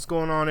What's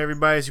going on,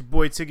 everybody? It's your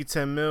boy Tiki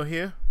 10 Mil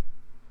here.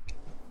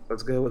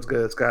 What's good? What's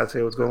good? Scott's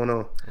here. What's going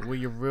on? We're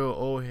your real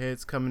old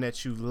heads coming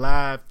at you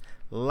live,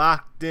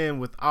 locked in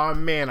with our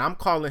man. I'm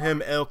calling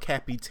him El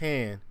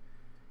Capitan.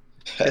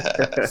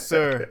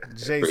 Sir,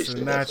 Jay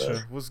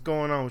Sinatra. What's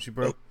going on with you,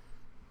 bro?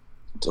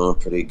 Doing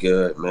pretty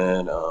good,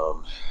 man.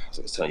 As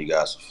I was telling you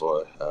guys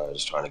before,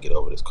 just trying to get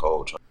over this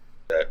cold.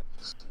 That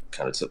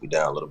kind of took me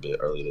down a little bit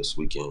earlier this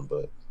weekend,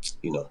 but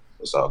you know,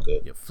 it's all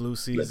good. Your flu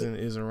season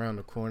is around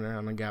the corner.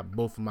 I got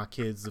both of my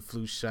kids the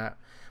flu shot.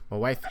 My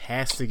wife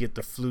has to get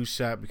the flu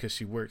shot because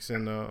she works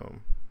in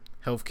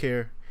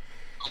healthcare,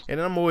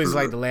 and I'm always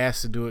like the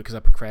last to do it because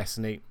I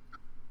procrastinate.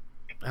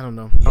 I don't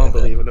know. I don't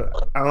believe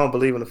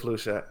in the flu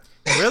shot.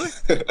 Really?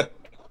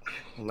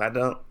 I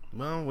don't.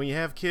 Well, when you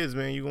have kids,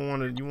 man, you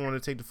want to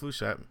take the flu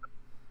shot.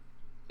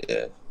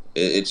 Yeah,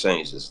 it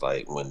changes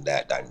like when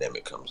that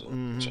dynamic comes in.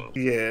 Mm-hmm.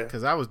 Yeah,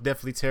 because I was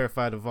definitely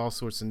terrified of all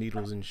sorts of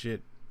needles and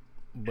shit,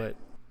 but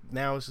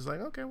now it's just like,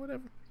 okay,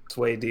 whatever. It's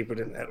way deeper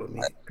than that with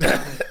me.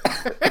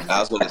 I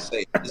was gonna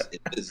say,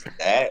 is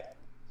that?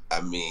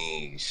 I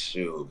mean,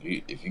 shoot,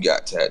 if you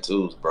got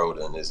tattoos, bro,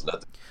 then there's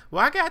nothing.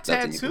 Well, I got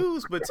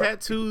tattoos, but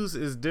tattoos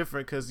is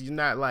different because you're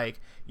not like,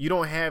 you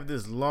don't have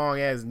this long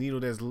ass needle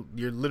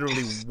you're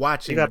literally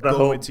watching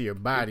go into your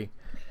body.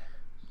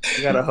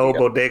 You got a whole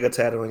bodega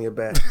tattoo on your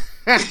back.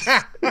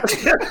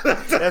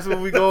 That's what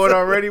we going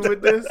already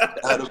with this.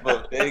 Not a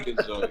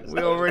bodega joint. We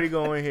already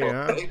going here,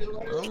 huh?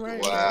 All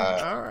right, wow.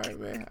 Man. All right,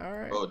 man. All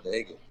right.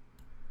 Bodega.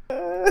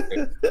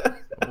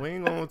 We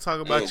ain't gonna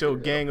talk about your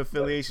gang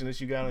affiliation that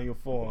you got on your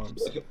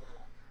forearms.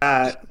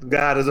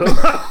 God is on.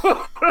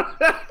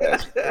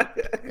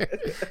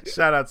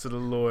 Shout out to the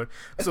Lord.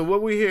 So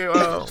what we hear?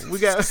 We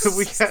got. Shout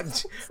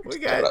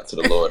out to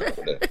the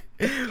Lord.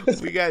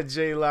 We got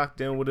Jay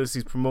locked in with us.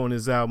 He's promoting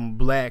his album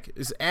Black.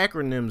 It's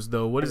acronyms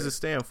though. What does it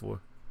stand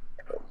for?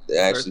 It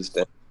actually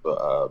stands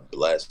for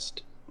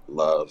blessed,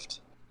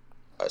 loved,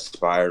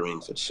 aspiring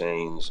for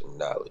change and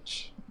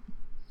knowledge.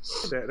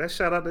 That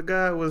shout out to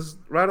God was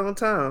right on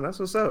time. That's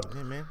what's up.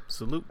 Yeah, man.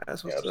 Salute.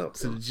 That's what's up.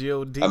 To the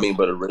G.O.D. I mean,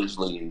 but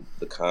originally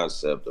the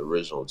concept, the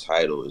original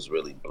title is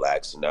really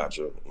Black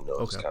Sinatra. You know,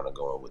 it's kind of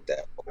going with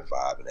that whole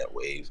vibe and that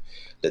wave.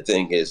 The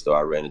thing is, though,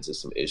 I ran into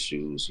some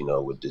issues, you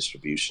know, with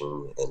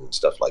distribution and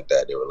stuff like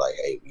that. They were like,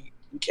 hey,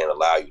 we can't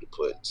allow you to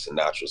put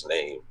Sinatra's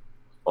name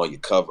on your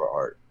cover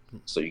art.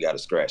 So you got to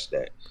scratch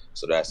that.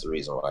 So that's the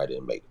reason why I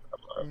didn't make the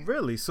cover art.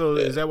 Really? So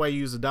is that why you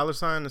use the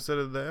 $sign instead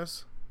of the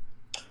S?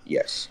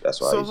 Yes, that's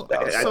why I use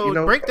 $.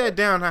 So break that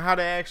down how that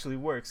actually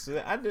works.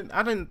 I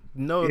didn't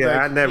know.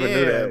 Yeah, I never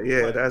knew that.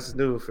 Yeah, that's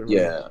new for me.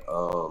 Yeah,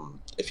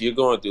 if you're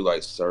going through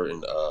like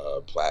certain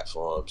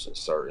platforms and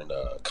certain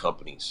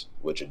companies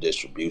with your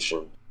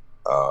distribution,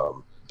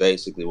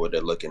 basically what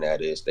they're looking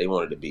at is they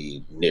want it to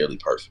be nearly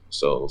perfect.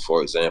 So,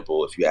 for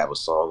example, if you have a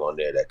song on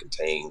there that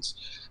contains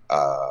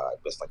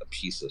it's like a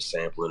piece of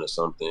sampling or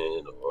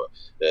something, or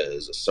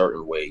there's a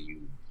certain way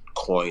you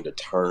coined a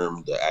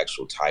term, the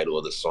actual title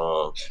of the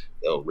song,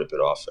 they'll rip it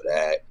off of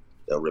that.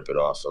 They'll rip it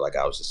off of, like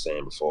I was just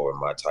saying before,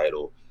 my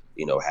title,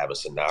 you know, having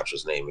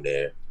Sinatra's name in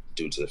there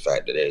due to the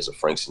fact that there's a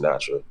Frank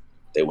Sinatra.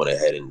 They went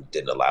ahead and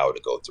didn't allow it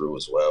to go through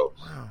as well.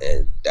 Wow.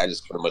 And that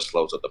just pretty much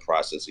slows up the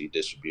process of your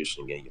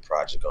distribution and getting your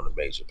project on the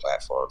major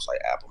platforms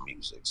like Apple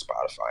Music,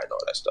 Spotify, and all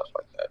that stuff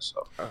like that.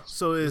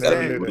 So is that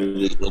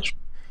really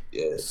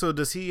yeah. So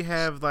does he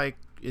have like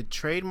it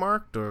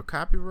trademarked or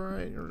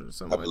copyright or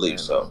something? I believe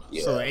so.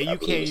 Yeah. So you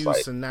can't use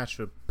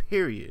Sinatra,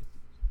 period.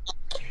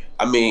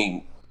 I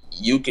mean,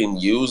 you can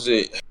use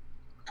it.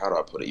 How do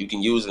I put it? You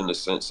can use it in the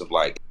sense of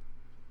like,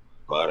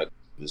 Monica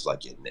is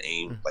like your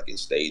name, like your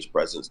stage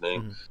presence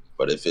name. Mm-hmm.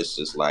 But if it's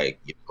just like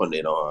you're putting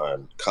it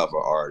on cover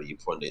art, or you're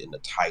putting it in the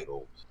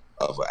title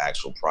of an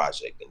actual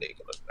project, then they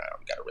can we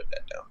got to rip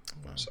that down.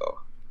 Wow. So.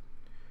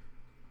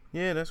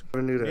 Yeah, that's. I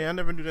never knew that. Yeah, I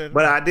never knew that.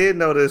 But I did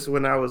notice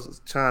when I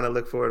was trying to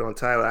look for it on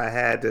title, I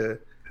had to,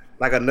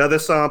 like another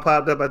song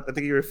popped up. I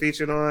think you were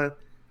featured on,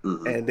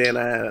 and then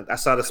I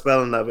saw the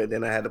spelling of it.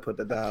 Then I had to put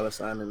the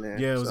 $sign in there.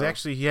 Yeah, it was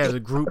actually he had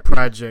a group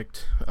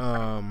project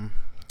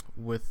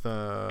with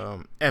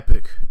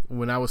Epic.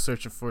 When I was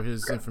searching for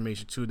his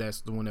information too,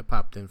 that's the one that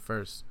popped in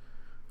first.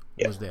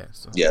 Yeah. Was that?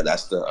 So. Yeah,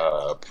 that's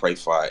the Pray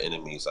for Our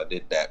Enemies. I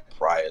did that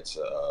prior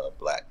to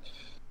Black.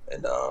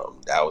 And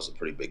that was a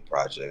pretty big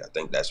project. I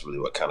think that's really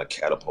what kind of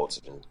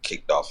catapulted and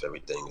kicked off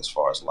everything as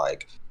far as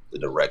like the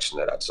direction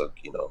that I took,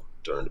 you know,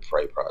 during the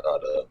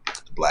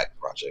Black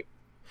project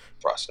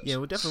process. Yeah,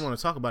 we definitely want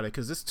to talk about it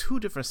because there's two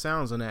different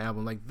sounds on that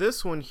album. Like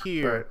this one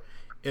here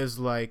is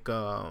like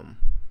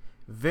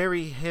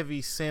very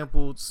heavy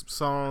sampled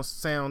songs,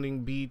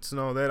 sounding beats and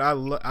all that. I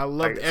love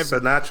like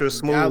Sinatra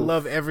smooth. I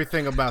love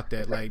everything about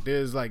that. Like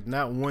there's like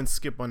not one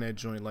skip on that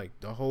joint. Like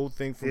the whole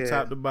thing from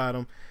top to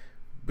bottom,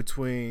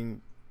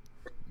 between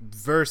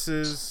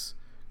verses,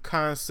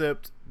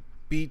 concept,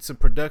 beats, and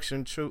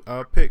production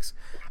picks.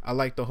 I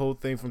like the whole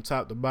thing from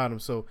top to bottom.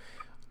 So,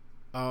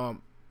 my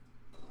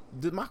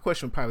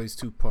question probably is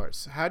two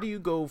parts. How do you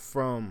go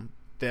from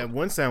that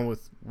one sound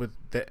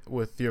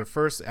with your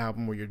first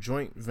album or your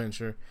joint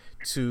venture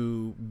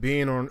to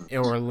being on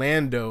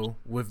Orlando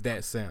with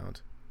that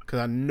sound? Because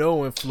I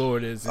know in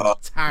Florida is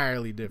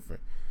entirely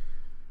different.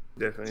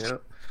 Definitely, yeah.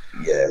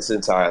 Yeah, it's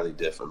entirely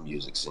different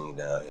music scene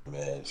down here,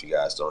 man. If you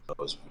guys don't know,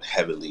 it's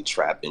heavily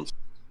trap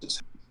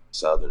influence,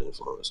 Southern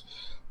influence.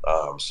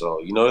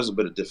 So, there's a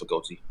bit of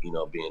difficulty, being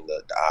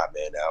the odd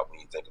man out when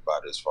you think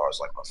about it, as far as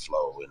like my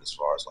flow and as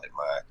far as like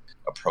my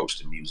approach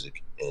to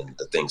music and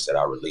the things that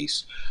I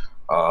release.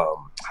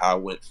 How I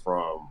went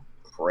from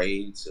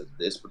Pray to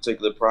this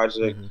particular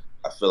project,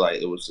 I feel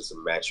like it was just a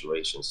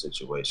maturation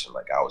situation.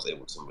 Like I was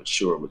able to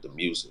mature with the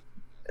music.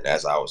 And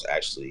as I was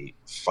actually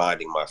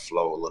finding my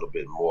flow a little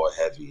bit more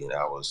heavy and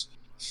I was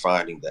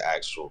finding the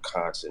actual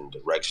content and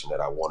direction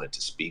that I wanted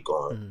to speak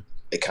on,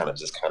 it kind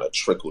of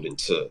trickled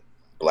into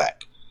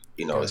Black.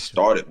 It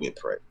started with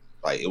Pray.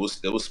 Like it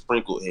was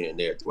sprinkled here and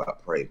there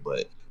throughout Pray,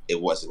 but it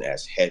wasn't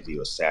as heavy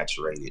or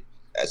saturated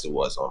as it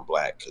was on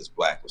Black, because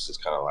Black was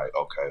just kind of like,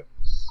 okay,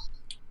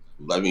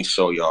 let me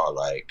show y'all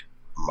like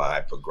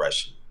my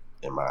progression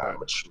and my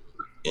maturity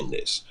in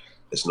this.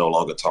 It's no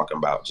longer talking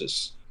about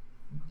just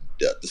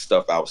the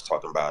stuff I was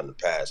talking about in the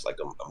past. Like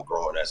I'm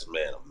growing as a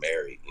man. I'm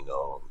married.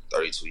 I'm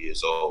 32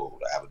 years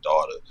old. I have a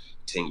daughter,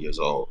 10 years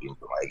old.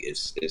 Like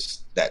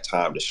it's that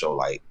time to show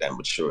like that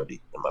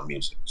maturity in my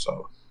music.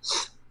 So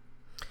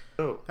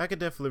I could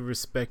definitely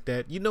respect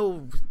that.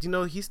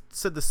 He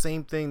said the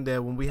same thing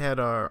that when we had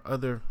our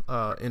other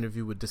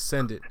interview with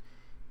Descendant.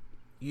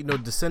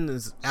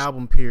 Descendant's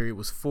album period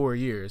was 4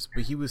 years,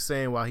 but he was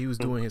saying while he was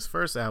doing his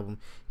first album,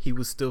 he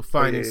was still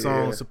finding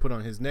songs to put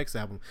on his next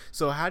album.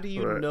 So how do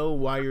you know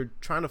while you're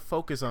trying to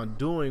focus on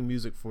doing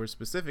music for a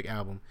specific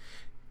album,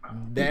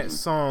 that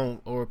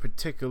song or a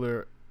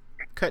particular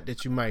cut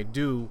that you might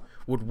do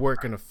would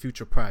work in a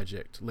future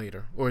project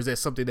later? Or is that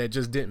something that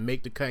just didn't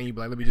make the cut and you'd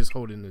be like, let me just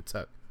hold it in the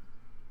tuck?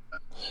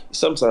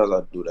 Sometimes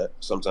I do that.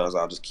 Sometimes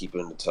I'll just keep it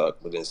in the tuck,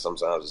 but then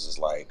sometimes it's just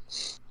like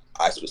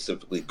I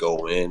specifically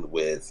go in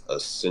with a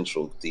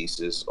central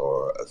thesis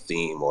or a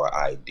theme or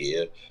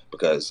idea,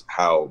 because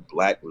how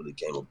Black really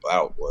came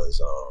about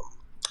was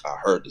I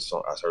heard the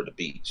song, I heard the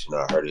beats,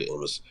 I heard it. It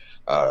was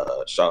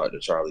shout out to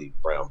Charlie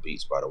Brown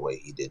Beats, by the way.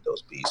 He did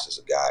those beats. As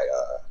a guy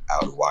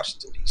out in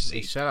Washington D.C.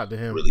 Hey, shout out to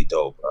him. Really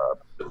dope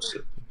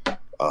producer.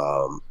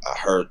 I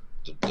heard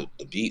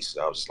the beats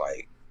and I was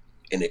like,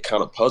 and it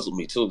kind of puzzled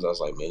me too, because I was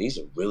like, man, these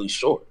are really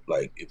short.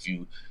 Like if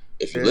you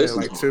listen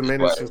like to 2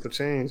 minutes and some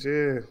change,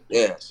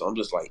 yeah. So I'm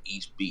just like,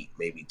 each beat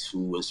maybe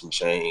 2 and some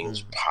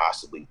change,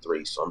 possibly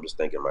 3. So I'm just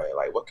thinking, man,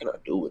 like, what can I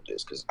do with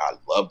this? Because I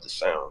love the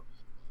sound,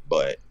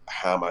 but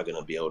how am I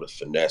gonna be able to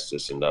finesse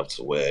this enough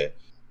to where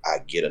I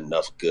get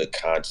enough good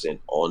content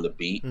on the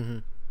beat,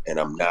 and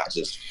I'm not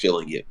just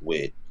filling it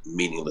with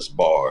meaningless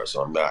bars,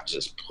 or I'm not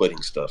just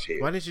putting stuff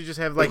here. Why didn't you just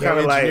have like an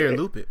engineer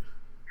loop it?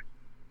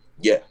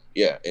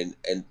 Yeah, and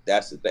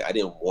that's the thing. I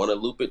didn't want to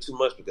loop it too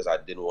much because I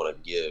didn't want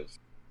to give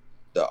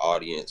the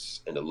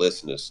audience and the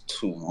listeners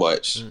too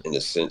much, in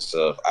the sense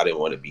of I didn't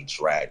want to be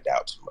dragged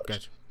out too much.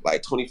 Gotcha.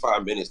 Like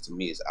 25 minutes to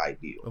me is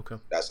ideal. Okay.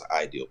 That's an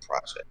ideal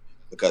project,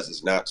 because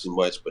it's not too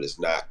much, but it's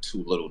not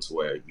too little to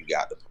where you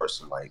got the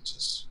person like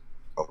just,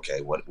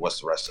 okay, what's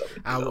the rest of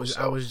it? I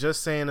was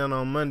just saying that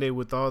on Monday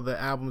with all the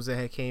albums that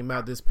had came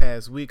out this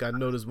past week, I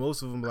noticed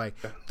most of them like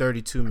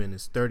 32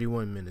 minutes,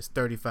 31 minutes,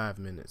 35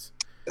 minutes.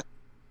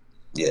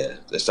 Yeah,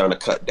 they're starting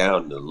to cut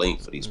down the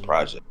length for these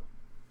projects.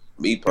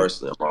 Me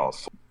personally, I'm all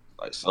for.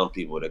 Like some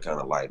people, they're kind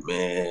of like,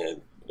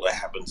 man, what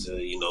happened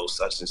to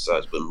such and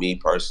such? But me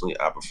personally,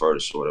 I prefer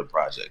the shorter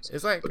projects.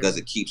 It's like, because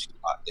it keeps you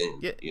locked in.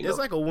 Yeah, it's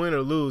like a win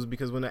or lose,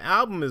 because when the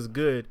album is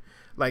good,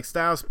 like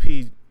Styles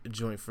P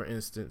joint for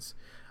instance,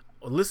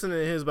 listening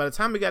to his, by the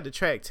time we got to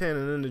track 10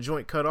 and then the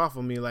joint cut off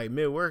on me like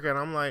mid workout,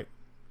 I'm like,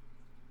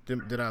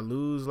 did I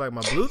lose like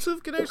my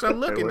Bluetooth connection?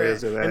 I'm looking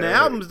at it, and the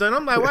album's done.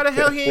 I'm like, why the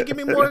hell he ain't give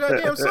me more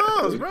goddamn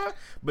songs, bro?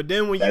 But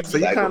then when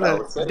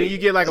you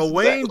get like a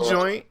Wayne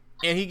joint,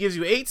 and he gives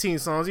you 18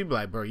 songs, he'd be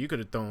like, bro, you could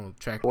have thrown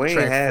track 4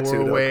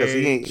 away, because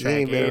he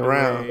ain't been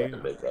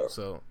around.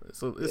 So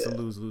it's a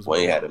lose-lose.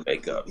 Wayne had to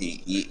make up.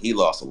 He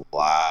lost a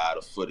lot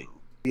of footing.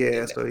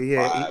 Yeah, so he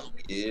had 5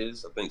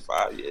 years. I think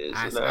 5 years.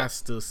 I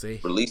still say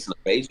releasing a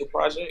major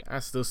project. I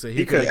still say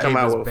he could have come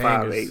out with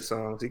 5 or 8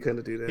 songs. He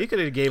couldn't do that. He could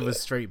have gave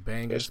us straight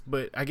bangers,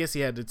 but I guess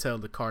he had to tell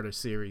the Carter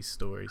series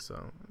story,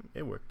 so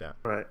it worked out.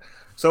 Right.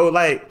 So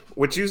like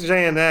with you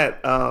saying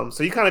that,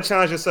 so you kind of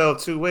challenge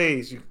yourself 2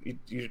 ways.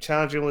 You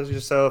challenge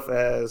yourself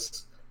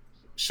as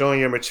showing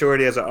your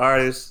maturity as an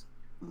artist,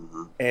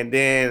 and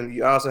then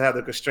you also have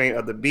the constraint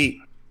of the beat.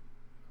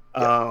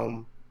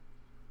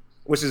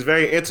 Which is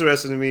very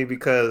interesting to me,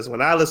 because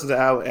when I listen to the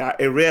album,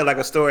 it read like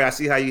a story. I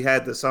see how you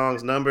had the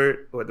songs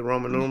numbered with the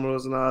Roman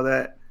numerals and all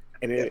that,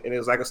 and it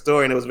was like a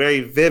story, and it was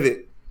very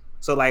vivid.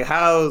 So like,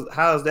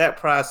 how's that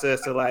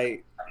process to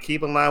like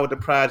keep in line with the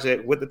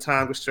project, with the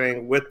time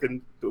constraint, with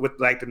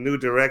like the new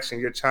direction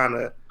you're trying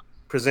to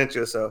present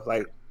yourself?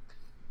 Like,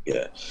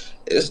 yeah,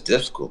 it's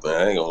difficult, man.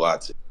 I ain't gonna lie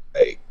to you.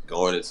 Like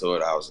going into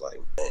it, I was like,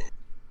 man,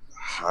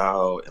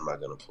 how am I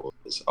going to pull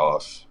this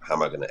off? How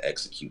am I going to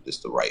execute this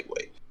the right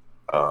way?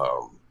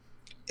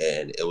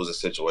 And it was a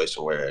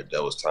situation where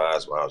there was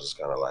times where I was just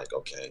kind of like,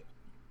 okay,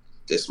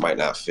 this might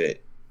not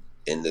fit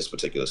in this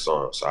particular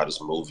song. So I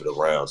just move it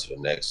around to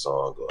the next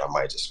song, or I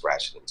might just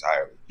scratch it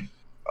entirely.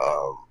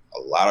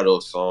 A lot of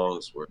those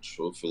songs were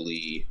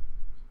truthfully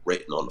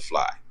written on the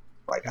fly.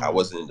 Like I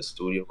wasn't in the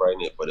studio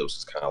writing it, but it was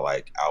just kind of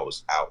like I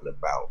was out and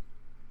about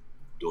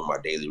doing my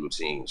daily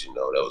routines. You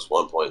know, there was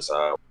one point in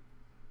time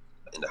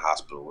in the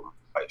hospital with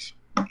my wife.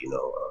 You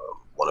know,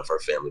 one of her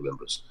family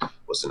members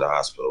was in the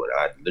hospital, and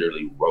I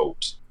literally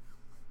wrote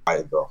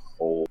the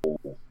whole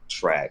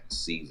track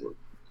season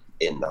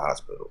in the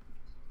hospital.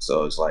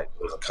 So it's like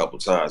there's a couple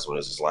times when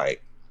it's just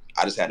like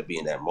I just had to be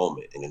in that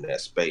moment and in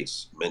that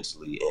space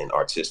mentally and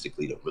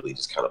artistically to really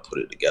just kind of put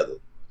it together.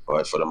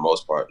 But for the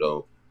most part,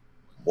 though,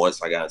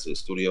 once I got into the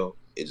studio,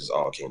 it just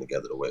all came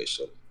together the way it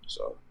should.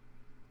 So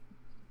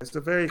it's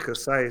a very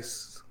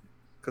concise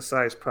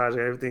project.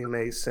 Everything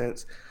made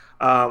sense.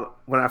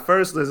 When I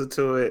first listened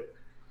to it,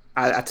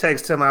 I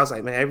texted him. I was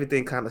like, man,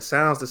 everything kind of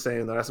sounds the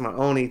same, though. That's my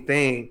only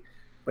thing.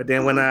 But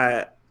then when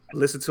I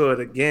listened to it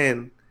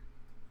again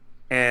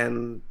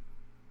and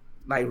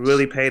like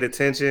really paid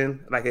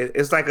attention, like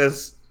it's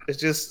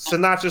just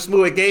Sinatra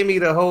Smooth. It gave me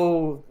the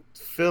whole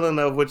feeling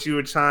of what you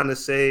were trying to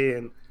say,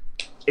 and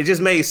it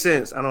just made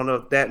sense. I don't know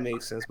if that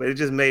makes sense, but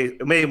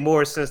it made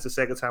more sense the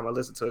second time I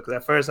listened to it. Because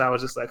at first I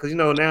was just like, because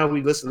now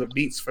we listen to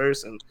beats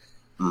first and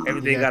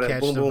everything got a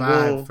boom, boom,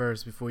 boom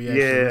first before you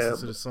actually listen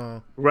to the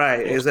song.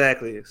 Right,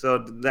 exactly.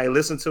 So like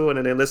listen to it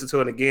and then listen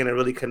to it again and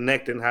really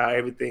connecting how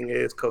everything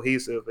is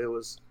cohesive.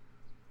 It's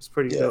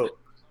pretty dope.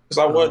 Because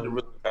I wanted to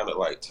really kind of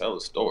like tell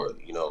a story,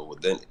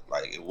 within it.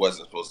 Like it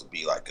wasn't supposed to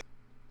be like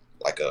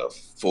a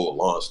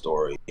full on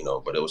story,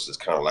 but it was just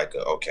kind of like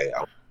okay,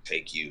 I'll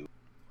take you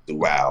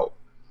throughout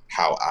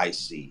how I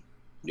see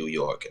New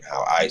York and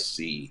how I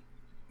see,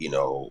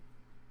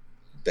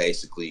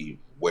 basically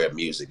where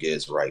music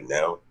is right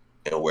now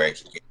and where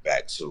it can get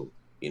back to.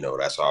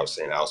 That's why I was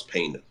saying I was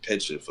painting a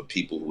picture for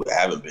people who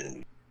haven't been in New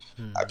York.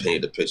 Mm-hmm. I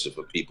painted a picture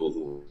for people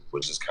who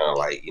were just kind of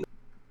like,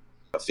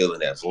 feeling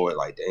that void,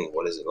 like, dang,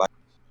 what is it like?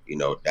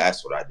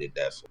 That's what I did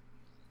that for.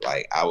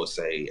 Like, I would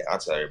say, I'll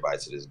tell everybody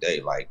to this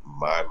day, like,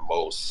 my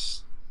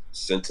most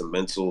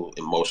sentimental,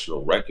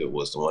 emotional record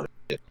was the one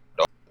that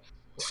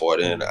before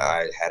then,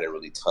 I hadn't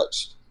really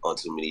touched on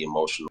too many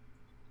emotional,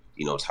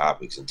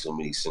 topics and too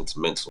many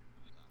sentimental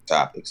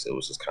topics. It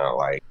was just kind of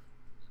like,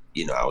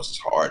 I was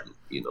just hardened,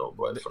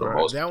 but for the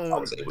most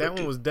part, that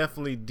one was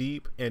definitely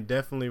deep and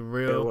definitely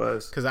real. It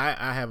was. Because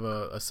I have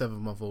a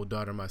 7-month-old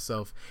daughter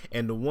myself,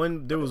 and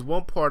there was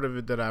one part of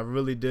it that I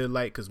really did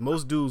like, because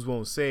most dudes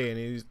won't say it,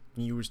 and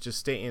you was just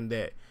stating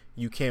that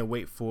you can't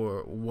wait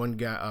for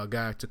a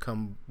guy to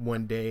come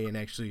one day and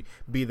actually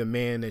be the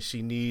man that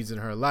she needs in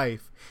her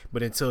life.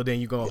 But until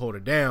then, you're going to hold her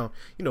down.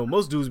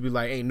 Most dudes be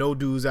like, ain't no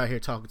dudes out here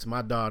talking to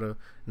my daughter,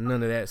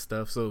 none of that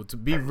stuff. So to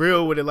be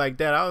real with it like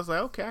that, I was like,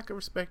 okay, I can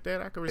respect that.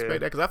 That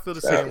because I feel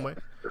the same way.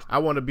 I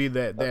want to be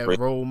that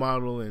role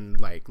model and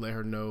like let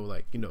her know,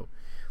 like,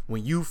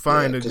 when you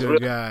find a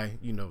good guy,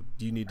 you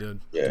need to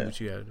do what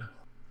you got to do.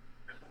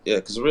 Yeah,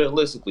 because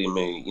realistically,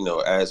 man,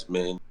 as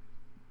men,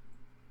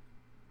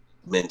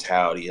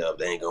 mentality of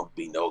there ain't gonna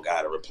be no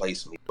guy to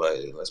replace me, but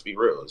let's be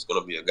real, it's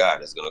gonna be a guy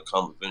that's gonna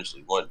come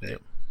eventually one day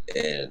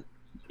and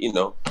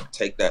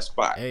take that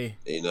spot. Hey.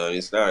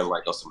 It's not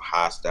like on some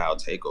hostile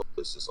takeover.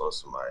 It's just on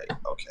some like,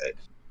 okay,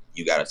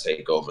 you gotta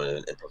take over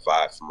and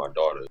provide for my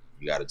daughter.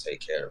 You gotta take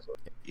care of her.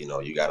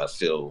 You gotta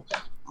fill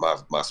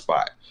my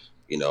spot.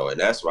 And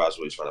that's why I was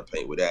really trying to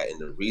paint with that.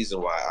 And the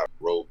reason why I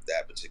wrote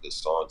that particular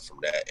song from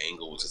that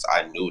angle was because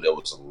I knew there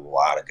was a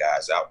lot of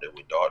guys out there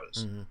with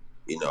daughters. Mm-hmm.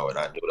 And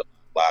I knew that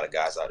a lot of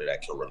guys out there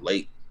that can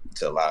relate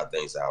to a lot of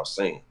things that I was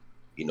saying.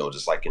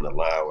 Just like in the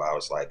line where I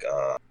was like,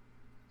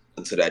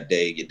 until that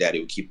day, your daddy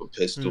would keep a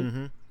pistol,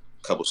 mm-hmm.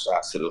 a couple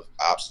shots to the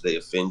opposite, they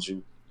offend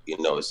you.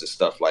 It's just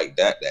stuff like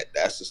that.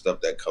 That's the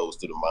stuff that goes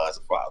through the minds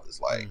of fathers.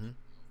 Like, mm-hmm.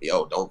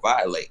 Yo, don't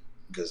violate,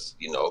 because,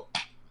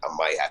 I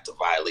might have to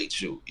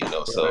violate you,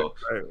 so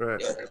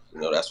right.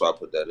 Yeah, that's why I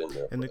put that in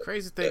there. And the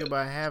crazy thing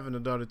about having a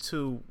daughter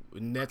too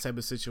in that type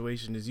of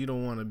situation is you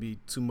don't want to be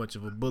too much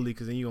of a bully,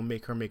 because then you're gonna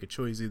make her make a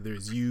choice, either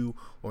it's you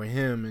or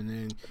him, and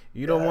then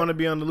you don't want to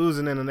be on the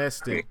losing end of that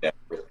stick.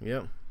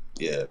 Yep.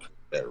 Yeah,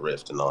 that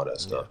rift and all that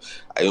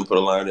stuff. I even put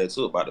a line there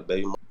too about the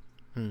baby mom.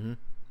 Mm-hmm.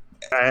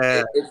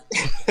 I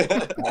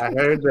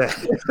heard that.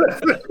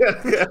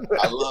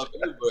 I love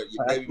you, but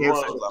your baby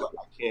mom,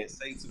 I can't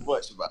say too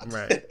much about it.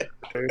 Right.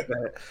 I heard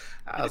that.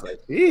 I was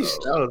like, "Geez,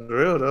 that was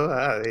real though."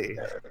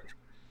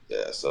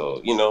 Yeah,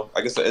 so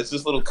like I said, it's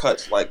just little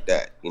cuts like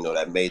that,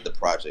 that made the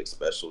project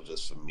special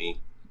just for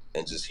me,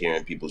 and just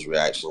hearing people's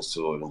reactions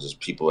to it, and just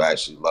people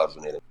actually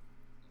loving it.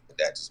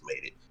 That just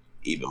made it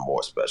even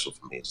more special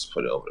for me. Just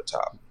put it over the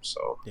top.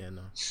 So yeah,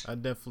 no, I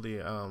definitely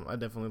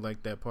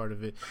like that part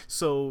of it.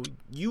 So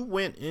you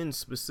went in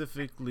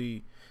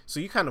specifically, so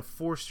you kind of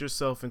forced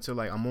yourself into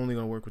like, I'm only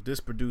gonna work with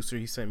this producer.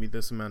 He sent me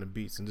this amount of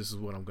beats, and this is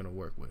what I'm gonna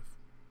work with.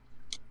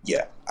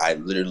 Yeah, I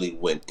literally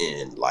went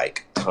in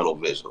like tunnel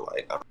vision.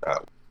 Like I'm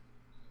not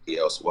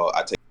else. Well,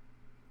 I take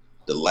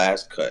the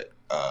last cut,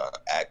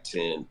 Act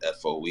 10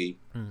 FOE.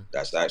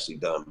 That's actually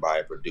done by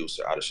a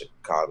producer out of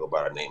Chicago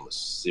by the name of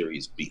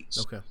Serious Beats.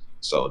 Okay.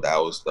 So that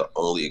was the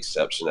only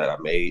exception that I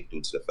made due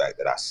to the fact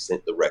that I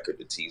sent the record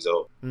to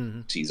Tizo.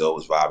 Tizo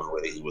was vibing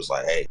with it. He was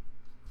like, "Hey,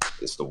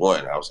 it's the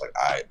one." I was like,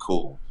 "All right,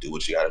 cool. Do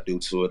what you got to do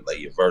to it. Lay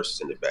your verse,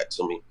 send it back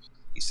to me."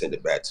 He sent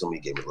it back to me,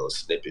 gave me a little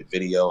snippet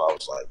video. I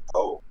was like,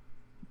 "Oh,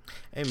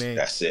 hey man,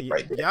 that's it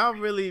right there." Y'all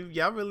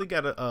really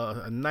got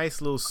a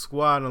nice little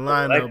squad and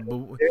lineup,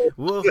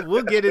 but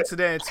we'll get into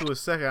that into a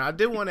second. I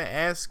did want to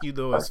ask you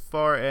though, as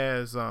far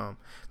as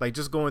like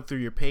just going through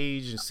your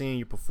page and seeing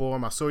you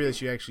perform. I saw that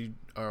you actually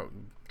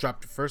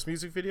dropped the first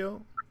music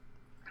video.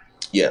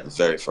 Yeah, the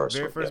very first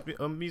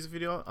music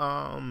video.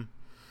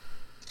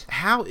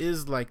 How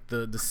is like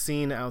the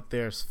scene out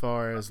there as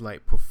far as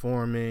like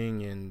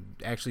performing and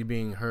actually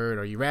being heard?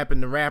 Are you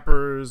rapping to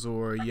rappers,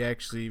 or are you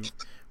actually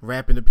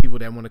rapping to people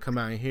that want to come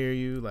out and hear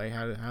you? Like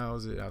how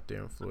is it out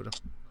there in Florida?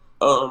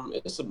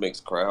 It's a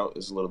mixed crowd.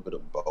 It's a little bit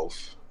of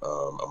both.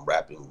 I'm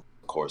rapping,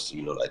 of course,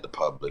 like the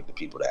public, the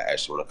people that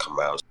actually want to come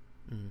out,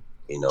 and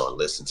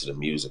listen to the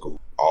music, who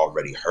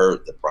already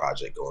heard the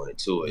project going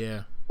into it,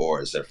 yeah,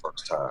 or it's their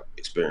first time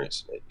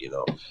experiencing it.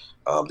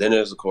 Then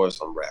there's, of course,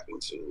 I'm rapping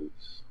to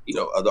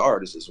other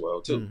artists as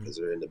well too, because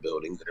they're in the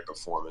building, they're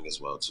performing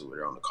as well too,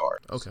 they're on the card.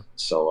 Okay.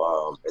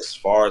 So as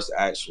far as the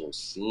actual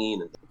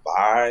scene and the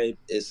vibe,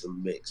 it's a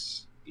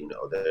mix.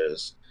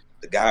 There's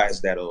the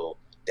guys that'll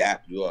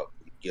dap you up,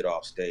 you get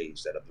off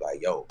stage, that'll be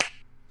like, "Yo,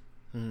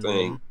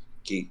 thing,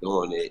 keep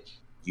doing it."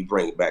 You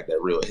bring back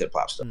that real hip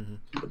hop stuff.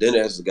 But then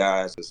there's the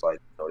guys that's like,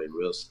 they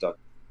real stuck,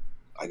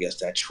 I guess,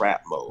 that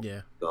trap mode.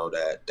 Yeah.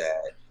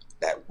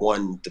 That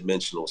one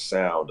dimensional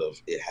sound of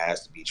it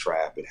has to be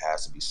trap, it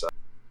has to be something.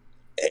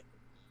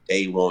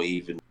 They won't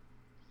even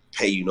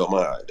pay you no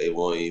mind. They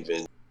won't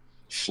even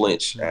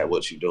flinch at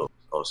what you're doing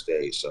on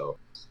stage. So,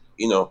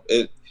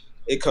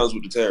 it comes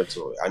with the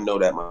territory. I know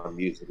that my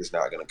music is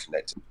not going to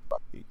connect to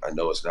everybody. I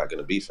know it's not going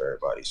to be for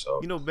everybody.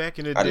 So, back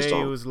in the day,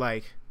 it was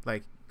like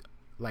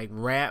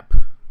rap.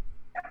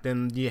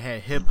 Then you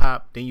had hip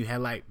hop. Then you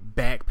had like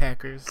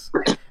backpackers.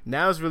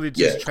 Now it's really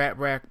just trap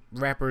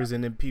rappers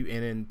and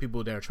then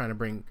people that are trying to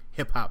bring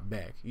hip hop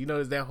back.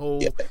 That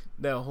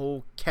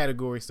whole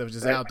category stuff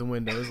just out the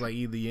window. It's like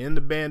either you're in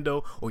the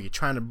bando or you're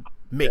trying to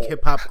make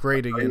hip hop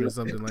great again or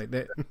something like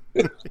that.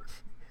 That's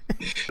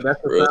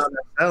the sound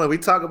that's selling. We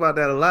talk about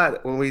that a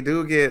lot when we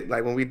do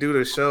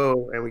the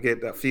show and we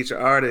get the feature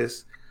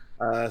artists.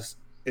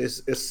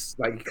 It's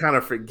like you kind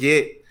of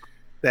forget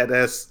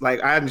that's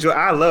like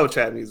I love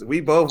trap music.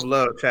 We both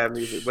love trap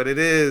music, but it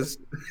is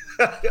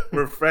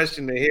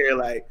refreshing to hear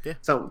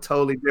something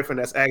totally different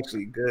that's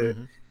actually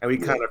good. And we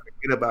kind of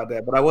forget about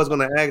that. But I was going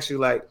to ask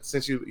you,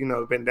 since you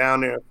been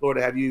down there in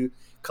Florida, have you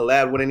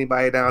collabed with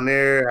anybody down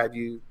there? Have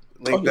you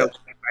linked up with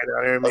anybody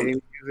down there and made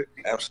music?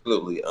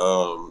 Absolutely.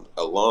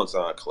 A long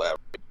time collaborator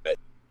at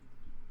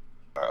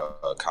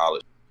a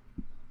college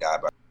guy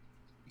by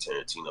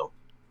Tarantino.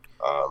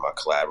 I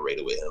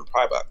collaborated with him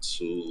probably about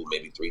 2,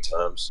 maybe 3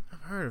 times.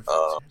 I've heard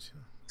of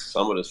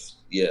some of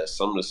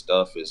the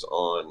stuff is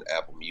on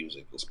Apple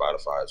Music and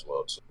Spotify as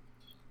well too.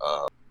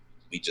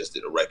 We just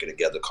did a record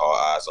together called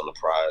Eyes on the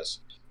Prize.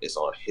 It's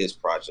on his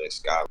project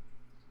Sky.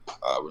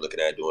 We're looking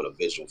at doing a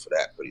visual for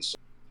that pretty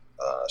soon.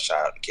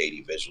 Shout out to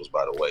KD Visuals,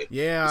 by the way.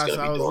 Yeah,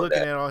 I was looking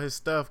at all his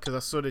stuff because I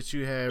saw that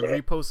you had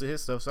reposted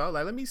his stuff. So I was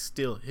like, let me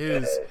steal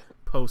his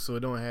post so it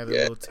don't have a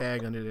little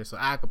tag under there so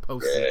I could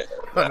post it.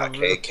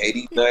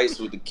 KD nice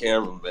with the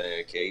camera,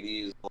 man.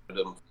 KD is one of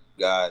them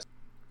guys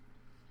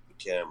with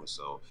the camera.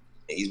 So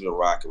he's been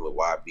rocking with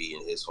YB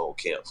and his whole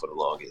camp for the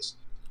longest.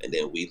 And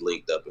then we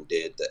linked up and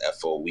did the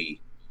FOE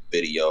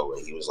video,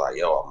 and he was like,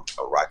 "Yo,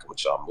 I'm rocking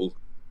with y'all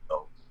movement.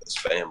 It's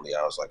family."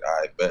 I was like, "All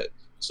right, bet."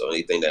 So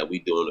anything that we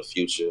do in the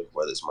future,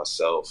 whether it's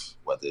myself,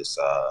 whether it's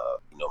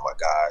my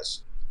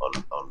guys on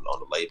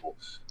the label,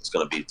 it's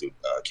gonna be through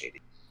KD.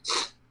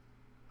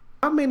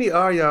 How many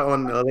are y'all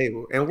on the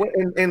label? And what?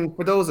 And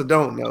for those that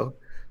don't know,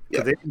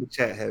 because they're in the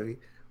chat heavy,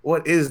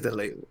 what is the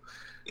label?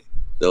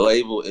 The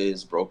label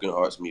is Broken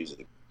Hearts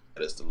Music.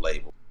 That is the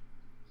label.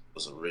 It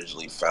was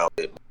originally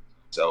founded by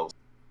myself,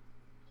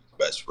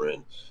 best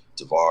friend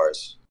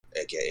Tavares,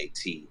 aka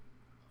T.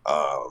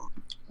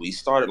 We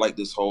started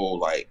this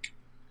whole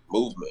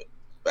movement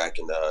back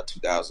in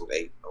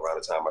 2008, around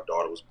the time my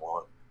daughter was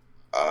born.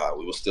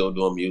 We were still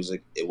doing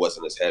music. It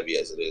wasn't as heavy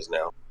as it is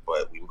now,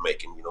 but we were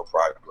making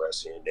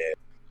progress here and there.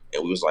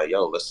 And we was like,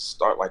 "Yo, let's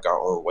start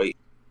our own way."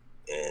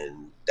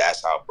 And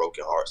that's how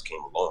Broken Hearts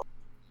came along.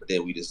 But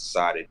then we just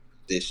decided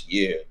this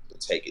year to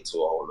take it to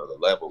a whole nother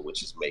level,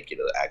 which is make it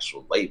an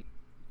actual label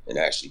and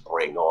actually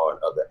bring on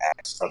other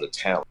acts, other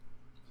talent,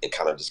 and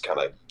kind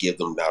of give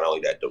them not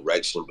only that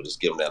direction, but just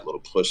give them that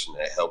little push and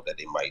that help that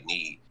they might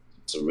need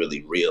to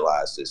really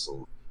realize this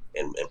and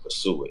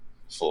pursue it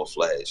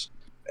full-fledged.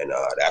 And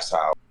that's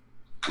how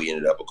we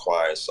ended up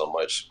acquiring so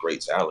much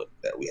great talent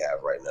that we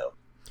have right now.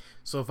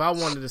 So if I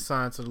wanted to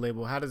sign to the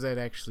label, how does that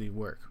actually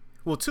work?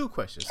 Well, two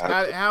questions.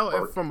 How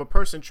How from a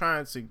person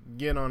trying to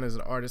get on as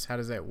an artist, how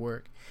does that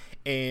work?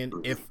 And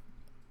if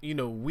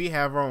we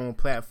have our own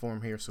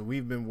platform here, so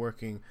we've been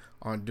working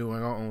on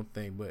doing our own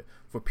thing. But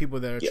for people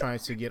that are trying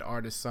to get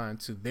artists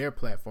signed to their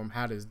platform,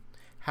 how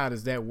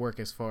does that work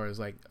as far as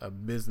like a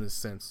business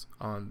sense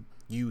on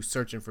you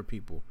searching for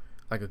people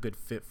like a good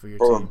fit for your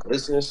team? From a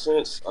business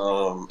sense,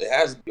 it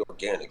has to be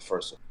organic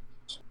first.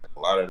 A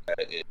lot of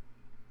that is,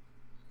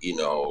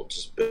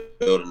 just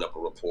building up a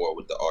rapport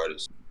with the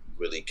artist,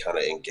 really kind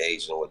of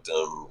engaging with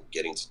them,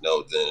 getting to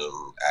know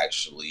them,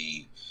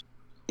 actually,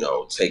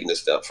 taking a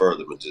step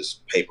further than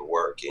just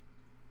paperwork and,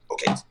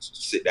 okay,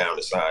 sit down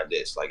and sign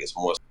this. Like, it's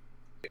more,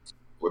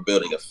 we're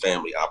building a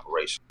family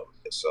operation.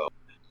 So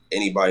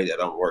anybody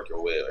that I'm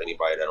working with,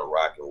 anybody that I'm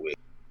rocking with,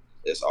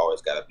 it's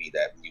always got to be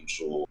that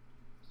mutual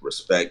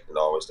respect and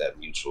always that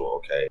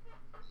mutual, okay,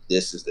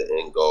 this is the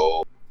end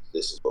goal,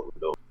 this is what we're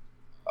doing.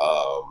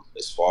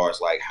 As far as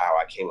like how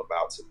I came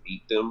about to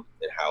meet them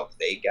and how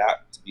they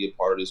got to be a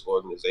part of this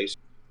organization,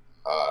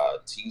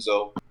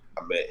 Tizo,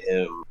 I met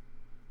him,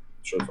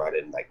 I'm sure if I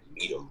didn't like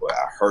meet him, but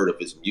I heard of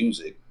his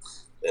music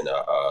in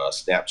a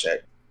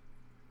Snapchat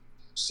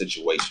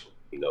situation.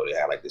 They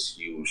had like this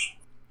huge,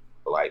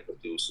 like,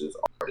 producers,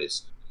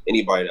 artists,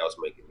 anybody that was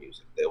making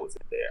music that was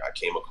in there. I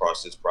came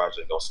across this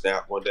project on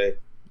Snap one day.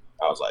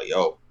 I was like,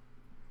 yo,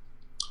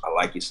 I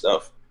like your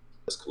stuff.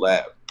 Let's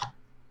collab.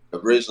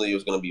 Originally, it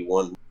was going to be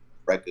one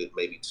record,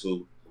 maybe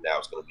two, and that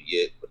was going to be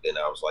it. But then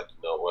I was like,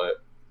 you know what?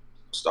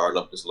 I'm starting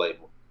up this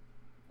label.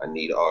 I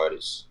need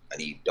artists. I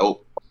need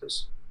dope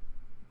artists.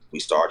 We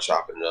started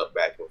chopping it up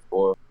back and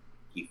forth.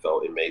 He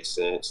felt it made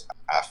sense.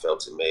 I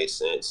felt it made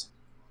sense.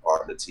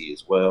 Art and the T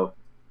as well.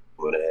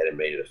 Went ahead and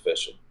made it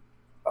official.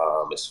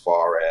 As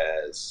far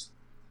as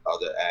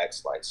other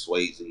acts like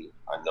Swayze,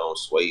 I know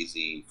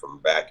Swayze from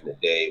back in the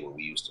day when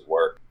we used to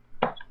work.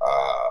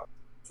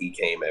 He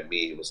came at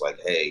me and was like,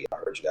 hey, I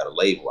heard you got a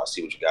label. I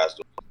see what you guys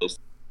do.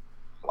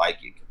 I like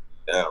it.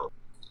 Down.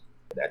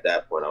 And at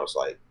that point, I was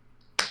like,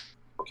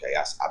 okay,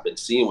 I've been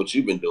seeing what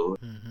you've been doing.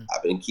 Mm-hmm.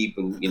 I've been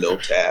keeping,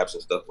 tabs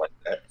and stuff like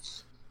that.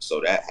 So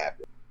that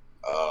happened.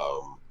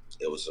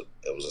 It was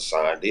a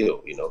signed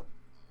deal,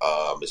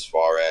 As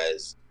far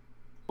as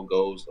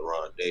goes,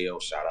 LaRon Deo,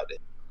 shout out to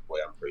him. Boy,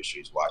 I'm pretty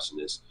sure he's watching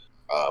this.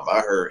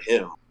 I heard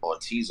him on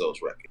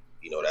Tizo's record.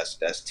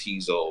 That's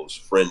Tizo's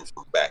friend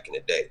from back in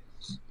the day.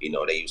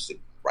 They used to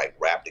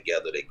rap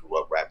together. They grew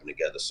up rapping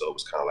together. So it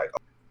was kind of like,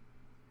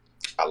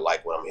 I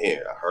like what I'm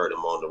hearing. I heard him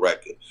on the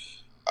record.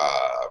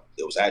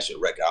 It was actually a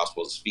record I was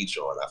supposed to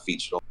feature on. I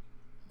featured on,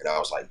 and I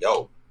was like,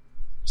 yo,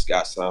 this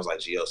guy sounds like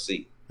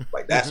GLC.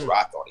 Like, that's what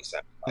I thought he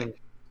sounded like.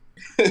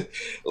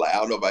 Like, I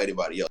don't know about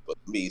anybody else, but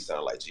to me, he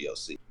sounded like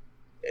GLC.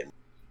 And,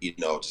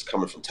 just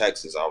coming from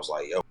Texas, I was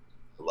like, yo,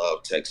 I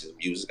love Texas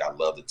music. I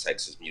love the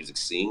Texas music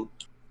scene.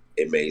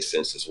 It made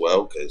sense as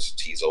well because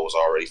Tizo was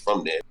already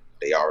from there.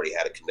 They already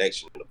had a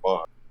connection in the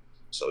bond.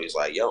 So he's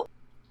like, yo,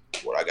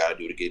 what I got to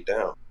do to get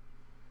down?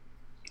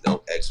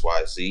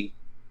 XYZ.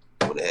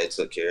 Went ahead,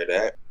 took care of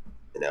that,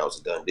 and that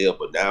was a done deal.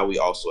 But now we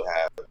also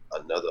have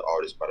another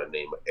artist by the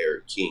name of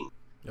Eric King,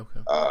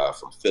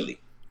 from Philly.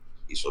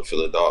 He's from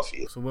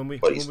Philadelphia. So when we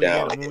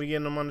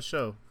getting him on the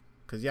show,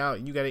 because you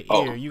got an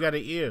ear. You got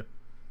an ear.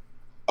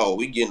 Oh,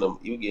 we getting him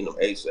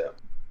ASAP.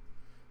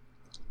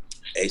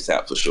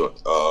 ASAP for sure.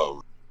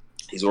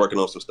 He's working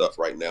on some stuff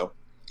right now.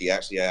 He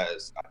actually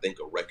has, I think,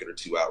 a record or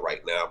two out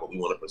right now, but we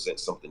want to present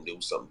something new,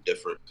 something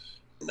different,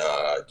 and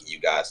give you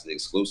guys the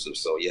exclusive.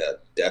 So yeah,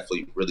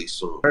 definitely really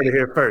soon. Heard it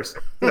here first.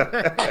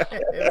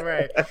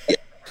 Right. Yeah.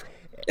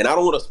 And I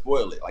don't want to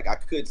spoil it. Like, I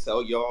could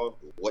tell y'all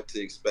what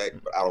to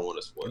expect, but I don't want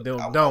to spoil it.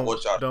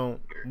 Don't.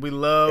 We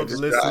love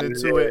listening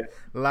to it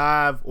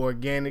live,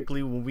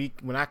 organically.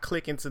 When I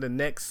click into the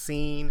next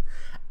scene,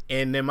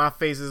 and then my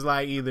face is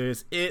like, either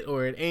it's it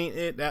or it ain't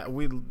it. That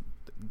we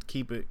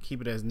keep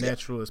it as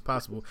natural as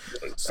possible.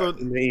 So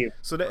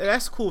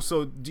that's cool.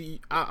 So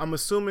I'm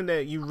assuming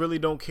that you really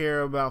don't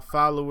care about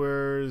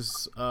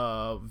followers,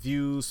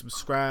 views,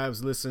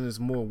 subscribes, listens.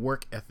 More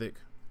work ethic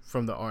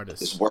from the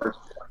artist. It's work.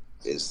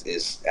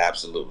 It's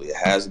absolutely. It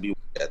has to be work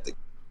ethic.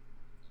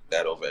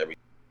 That over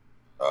everything.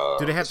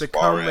 Do they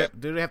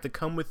have to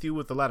come with you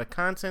with a lot of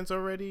content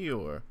already,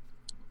 or?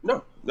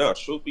 No.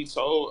 Truth be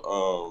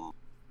told,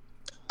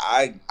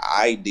 I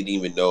didn't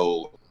even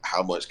know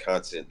how much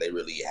content they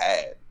really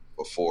had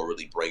before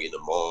really bringing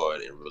them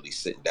on and really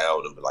sitting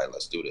down and be like,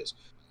 let's do this.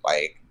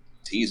 Like,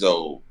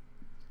 Tizo,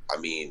 I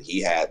mean,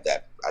 he had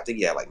that. I think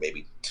he had like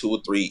maybe 2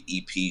 or 3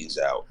 EPs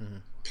out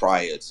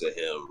prior to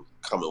him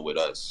coming with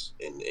us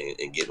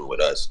and getting with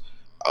us.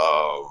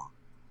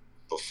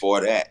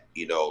 Before that,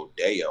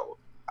 Deo,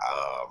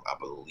 I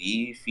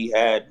believe he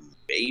had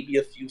maybe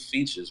a few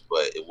features,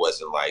 but it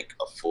wasn't like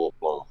a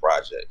full-blown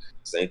project.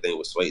 Same thing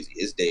with Swayze.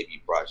 His debut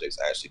project's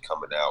actually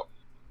coming out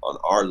on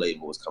our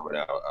label. Was coming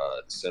out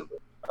December,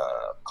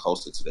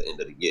 closer to the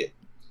end of the year.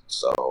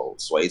 So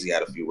Swayze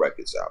had a few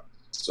records out.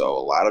 So a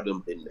lot of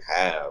them didn't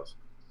have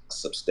a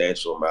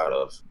substantial amount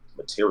of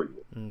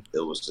material.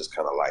 It was just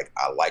kind of like,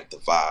 I like the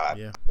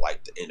vibe, I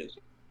like the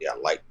energy, I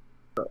like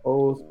The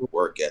old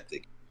work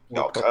ethic,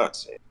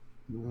 content.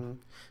 Mm-hmm.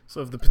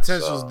 So if the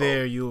potential's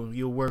there,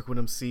 you'll work with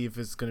them, see if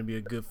it's gonna be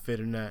a good fit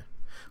or not.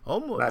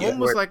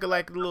 Almost like a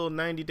little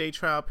 90-day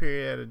trial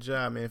period at a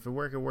job, man. If it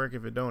work, it work.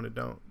 If it don't, it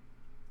don't.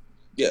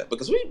 Yeah,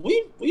 because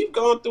we've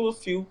gone through a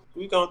few.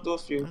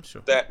 I'm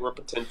sure. That were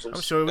potentials.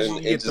 I'm sure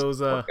you get those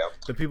the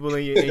people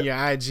in your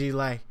IG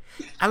like,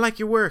 I like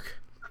your work.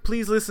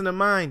 Please listen to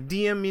mine.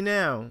 DM me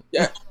now.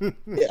 Yeah.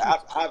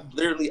 I've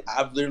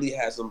literally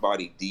had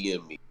somebody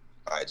DM me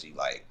IG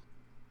like,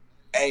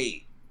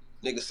 hey,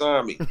 nigga,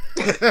 sign me. I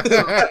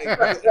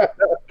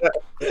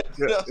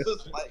was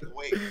just like,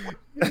 wait,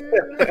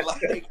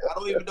 like I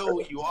don't even know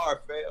who you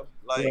are, fam.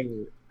 Like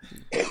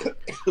it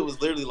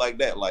was literally like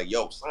that. Like,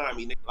 yo, sign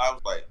me, nigga. I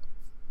was like,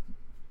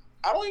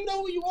 I don't even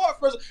know who you are.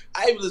 First,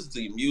 I even listen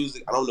to your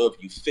music. I don't know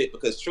if you fit,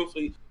 because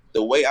truthfully,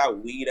 the way I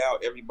weed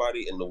out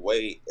everybody and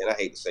I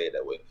hate to say it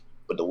that way,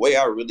 but the way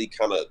I really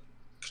kind of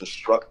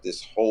construct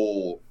this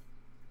whole,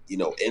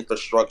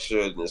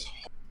 infrastructure and this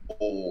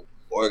whole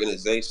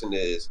organization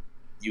is,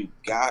 you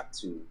got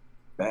to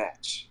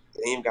match.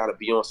 They ain't got to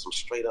be on some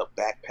straight up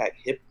backpack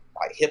hip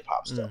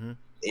hop stuff. Mm-hmm.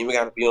 They ain't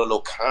got to be on no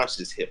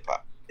conscious hip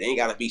hop. They ain't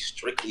got to be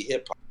strictly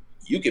hip hop.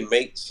 You can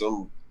make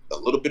a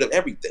little bit of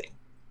everything,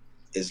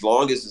 as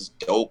long as it's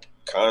dope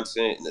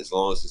content and as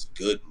long as it's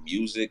good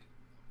music.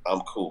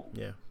 I'm cool.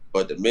 Yeah.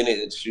 But the minute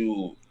that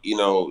you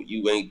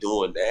ain't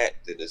doing that,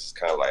 then it's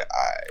kind of like,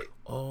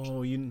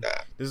 all right.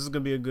 This is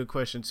gonna be a good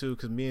question too,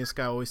 because me and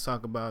Scott always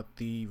talk about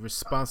the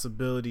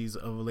responsibilities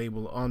of a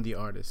label on the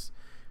artist.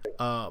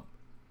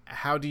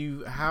 How do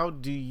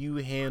you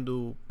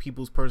handle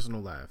people's personal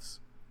lives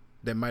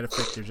that might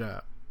affect your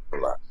job?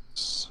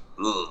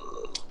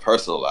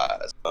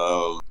 Personalized.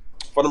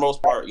 For the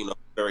most part,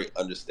 very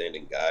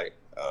understanding guy.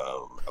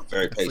 I'm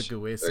very patient. That's a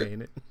good way of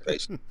saying it.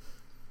 Patient.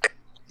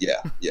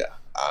 Yeah.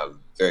 I'm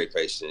very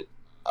patient.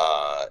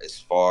 As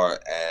far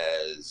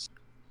as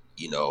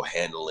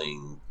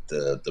handling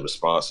the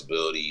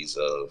responsibilities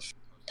of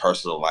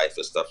personal life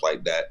and stuff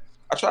like that,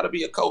 I try to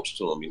be a coach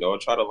to them. I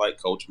try to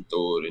coach them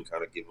through it and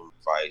kind of give them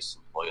advice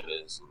and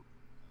pointers and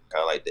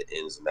kind of like the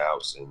ins and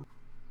outs and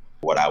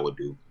what I would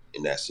do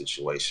in that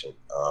situation.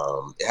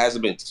 It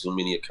hasn't been too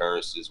many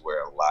occurrences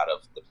where a lot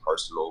of the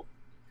personal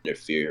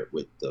interfere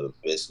with the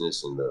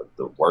business and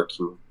the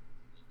working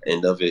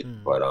end of it,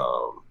 but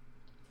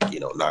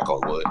knock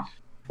on wood.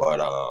 But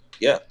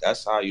yeah,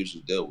 that's how I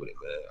usually deal with it,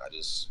 man. I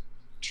just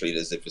treat it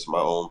as if it's my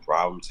own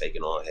problem, take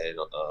it on head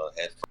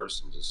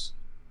first, and just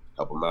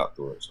help them out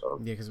through it.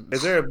 So yeah,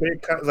 is there a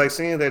big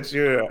seeing that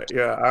you're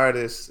an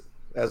artist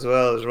as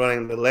well as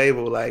running the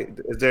label? Like,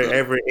 is there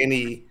ever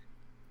any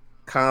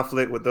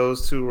conflict with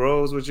those two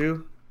roles with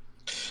you?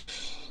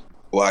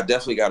 Well, I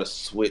definitely got to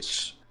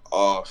switch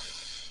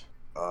off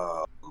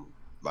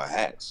my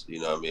hats.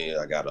 You know what I mean?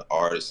 I got an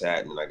artist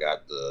hat and I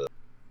got the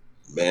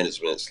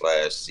management /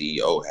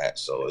 CEO hat.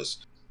 So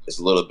it's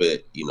a little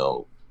bit,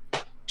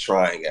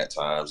 trying at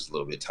times, a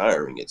little bit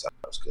tiring at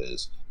times,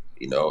 because,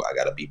 I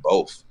got to be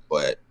both.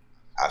 But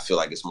I feel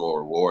like it's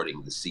more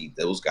rewarding to see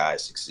those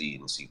guys succeed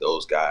and see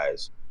those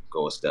guys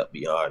go a step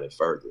beyond and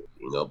further,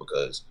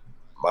 because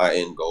my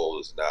end goal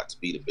is not to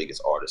be the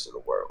biggest artist in the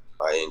world.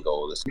 My end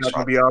goal is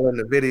to be all in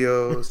the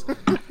videos.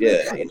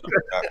 Yeah, I'm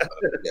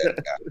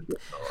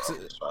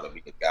just trying to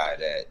be the guy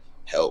that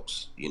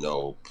helps,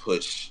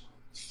 push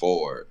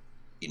forward,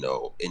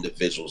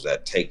 individuals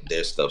that take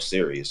their stuff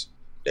serious,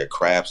 their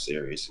craft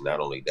serious, and not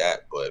only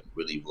that, but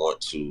really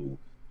want to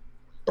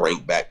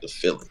bring back the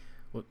feeling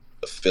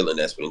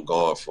that's been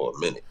gone for a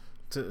minute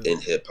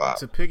in hip hop.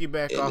 To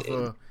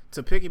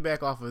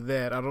piggyback off of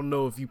that, I don't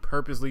know if you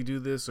purposely do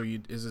this or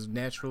is this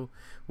natural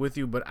with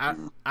you, but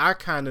I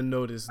kind of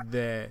noticed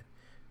that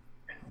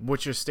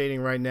what you're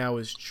stating right now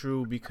is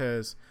true,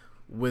 because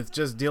with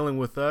just dealing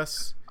with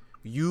us,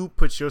 you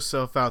put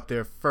yourself out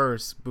there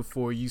first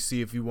before you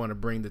see if you want to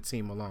bring the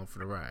team along for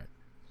the ride.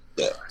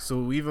 Yeah.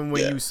 So even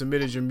when you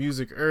submitted your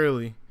music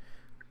early,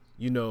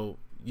 you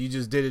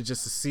just did it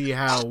just to see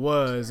how it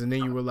was, and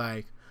then you were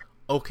like,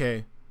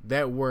 okay,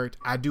 that worked.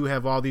 I do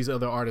have all these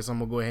other artists. I'm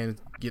gonna go ahead and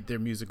get their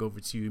music over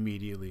to you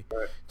immediately.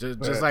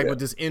 Just like with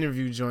this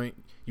interview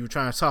joint, you were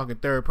trying to talk in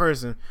third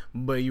person,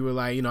 but you were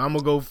like, I'm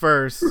gonna go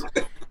first,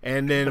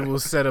 and then we'll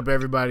set up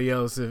everybody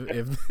else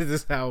if this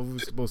is how we're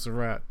supposed to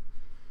rock.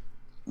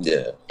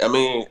 Yeah, I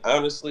mean,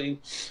 honestly,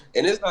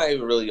 and it's not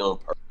even really on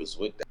purpose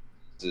with that.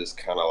 It's just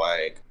kind of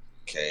like,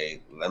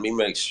 okay, let me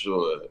make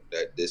sure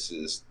that this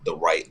is the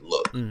right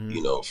look,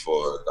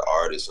 for the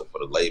artist and for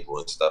the label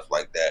and stuff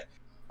like that.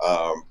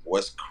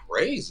 What's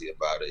crazy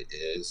about it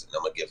is, and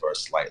I'm gonna give her a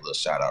slight little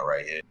shout out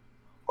right here.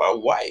 My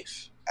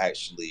wife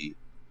actually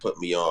put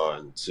me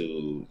on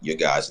to your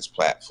guys'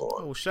 platform.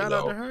 Oh, shout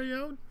out to her,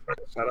 yo.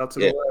 Shout out to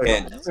the wife.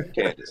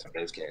 Candace. Her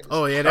name's Candace.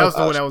 Oh yeah, that was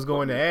the one that was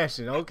going to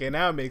Ashton. Okay,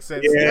 now it makes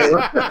sense.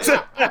 Yeah.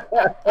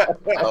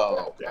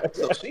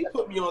 So she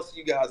put me on to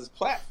you guys'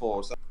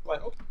 platform. So I was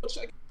like, okay, I'll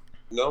check it.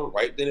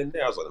 Right then and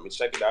there, I was like, let me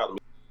check it out. Let me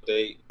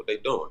see what they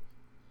doing.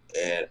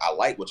 And I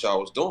like what y'all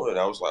was doing.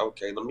 I was like,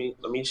 okay, let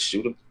me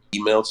shoot an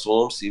email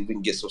to them, see if we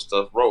can get some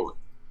stuff rolling.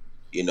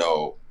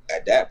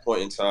 at that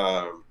point in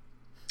time,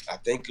 I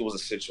think it was a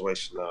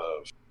situation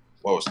of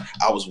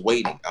I was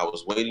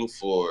waiting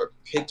for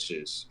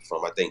pictures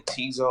from, I think,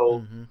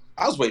 Tizo. Mm-hmm.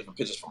 I was waiting for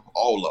pictures from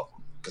all of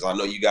them because I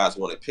know you guys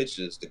wanted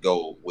pictures to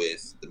go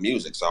with the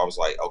music. So I was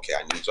like, okay,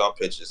 I need y'all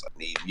pictures. I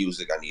need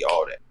music. I need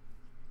all that.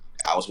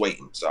 I was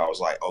waiting. So I was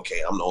like,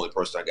 okay, I'm the only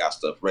person that got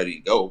stuff ready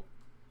to go.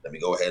 Let me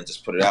go ahead and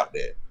just put it out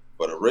there.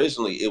 But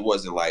originally, it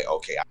wasn't like,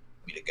 okay, I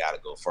be the guy to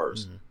go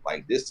first. Mm-hmm.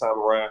 Like this time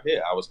around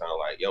here, I was kind of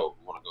like, yo,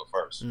 who want to go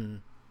first? Mm-hmm.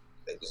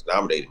 They just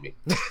nominated me.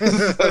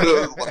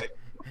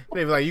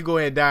 They be like, you go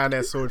ahead and die on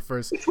that sword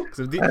first.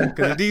 Because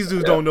if these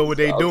dudes don't know what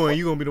they doing,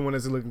 you're going to be the one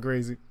that's looking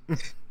crazy.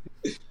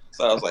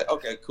 So I was like,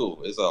 okay,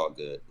 cool. It's all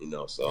good.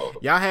 So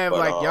y'all have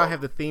y'all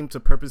have the theme to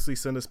purposely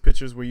send us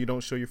pictures where you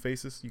don't show your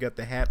faces. You got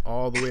the hat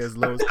all the way as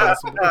low as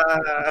possible.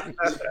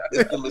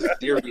 It's the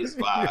mysterious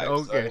vibe.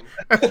 Okay.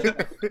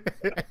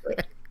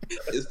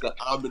 It's the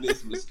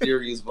ominous,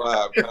 mysterious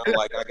vibe. Kind of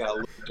like I got a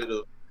little bit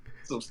of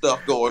some stuff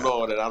going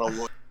on that I don't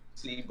want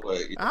to see.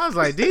 But I was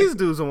like, these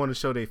dudes don't want to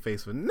show their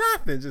face for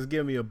nothing. Just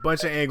give me a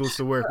bunch of angles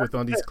to work with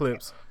on these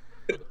clips.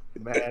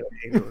 Bad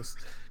angles.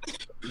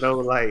 No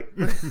light.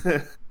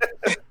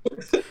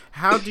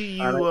 How do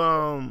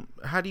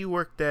you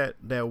work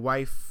that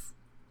wife,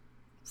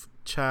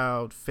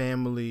 child,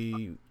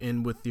 family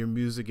in with your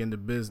music and the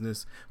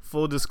business?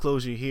 Full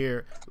disclosure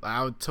here,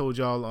 I told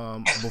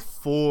y'all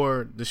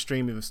before the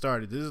stream even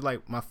started, this is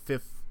like my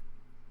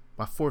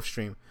fourth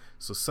stream.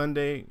 So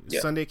Sunday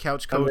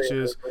Couch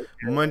Coaches,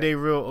 Monday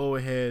Real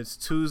Old Heads,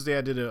 Tuesday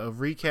I did a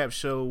recap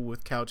show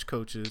with Couch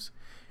Coaches,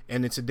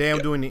 and then today I'm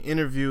doing the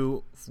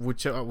interview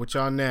with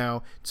y'all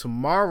now.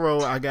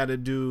 Tomorrow I got to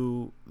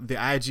do the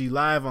IG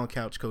live on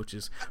Couch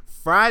Coaches.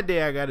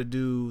 Friday I got to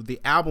do the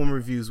album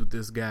reviews with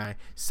this guy.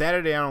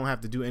 Saturday I don't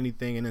have to do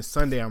anything, and then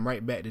Sunday I'm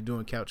right back to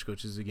doing Couch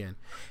Coaches again.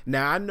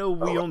 Now I know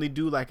we only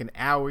do like an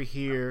hour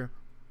here,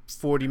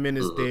 40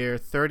 minutes there,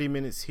 30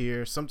 minutes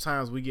here.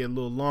 Sometimes we get a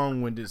little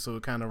long-winded, so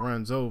it kind of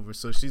runs over.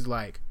 So she's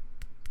like,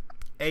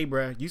 hey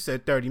bruh, you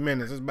said 30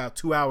 minutes. It's about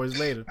 2 hours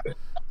later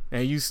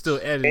and you still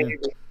editing.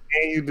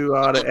 And you do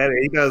all the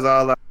editing. He does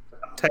all the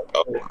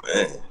technical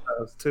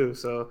stuff too.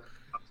 So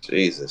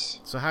Jesus.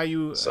 So how are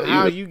you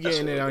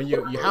getting it on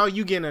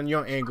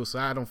your angle so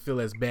I don't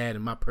feel as bad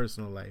in my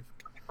personal life?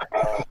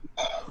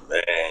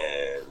 Man,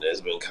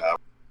 there's been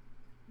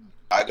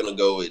I'm gonna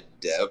go in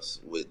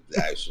depth with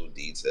the actual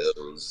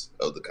details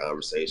of the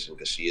conversation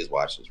because she is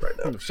watching this right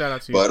now. Shout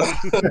out to you.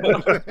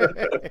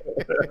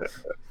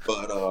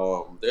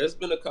 But there's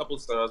been a couple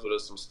of times where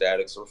there's some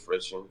static, some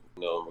friction,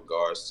 in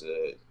regards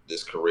to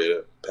this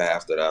career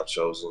path that I've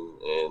chosen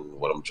and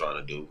what I'm trying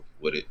to do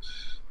with it.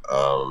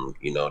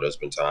 There's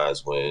been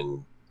times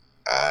when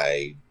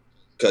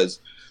because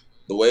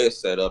the way it's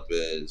set up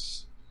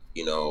is,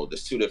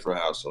 there's two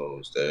different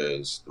households.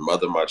 There's the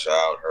mother of my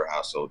child, her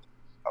household.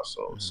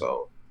 Mm-hmm.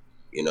 So,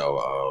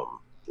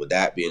 with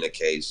that being the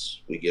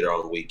case, we get her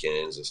on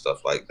weekends and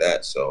stuff like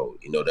that. So,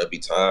 there'll be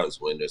times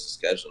when there's a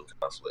scheduling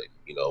conflict,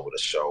 with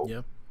a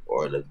show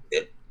or an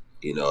event,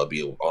 it'll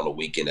be on the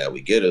weekend that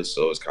we get her.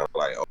 So it's kind of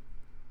like,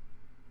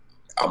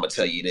 I'm going to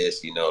tell you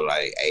this,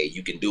 like, hey,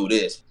 you can do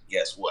this.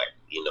 Guess what?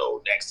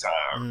 Next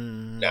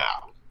time,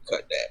 now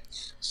cut that.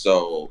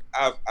 So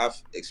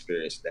I've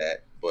experienced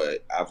that,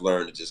 but I've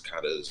learned to just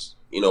kind of,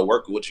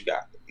 work with what you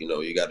got.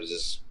 You got to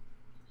just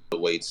a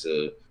way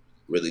to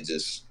really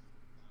just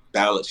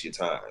balance your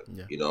time,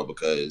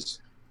 because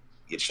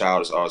your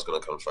child is always going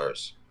to come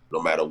first.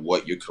 No matter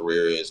what your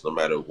career is, no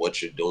matter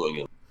what you're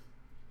doing,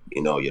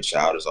 your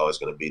child is always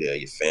going to be there.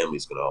 Your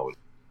family's going to always,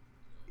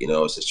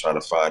 it's just trying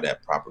to find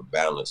that proper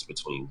balance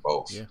between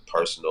both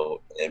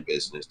personal and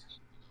business,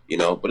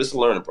 but it's a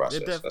learning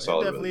process. That's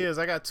all it definitely is.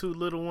 I got two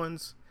little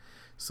ones.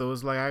 So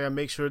it's like, I got to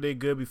make sure they're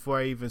good before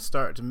I even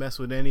start to mess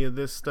with any of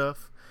this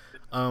stuff.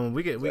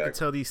 We can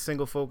tell these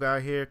single folk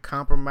out here,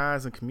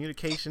 compromise and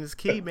communication is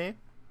key, man.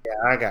 Yeah,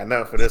 I got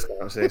enough for this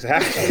conversation.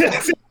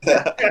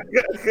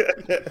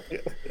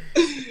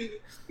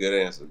 Good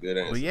answer.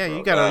 Well, yeah,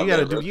 you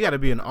gotta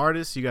be an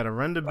artist. You gotta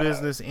run the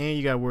business, and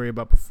you gotta worry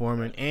about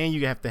performing, and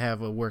you have to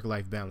have a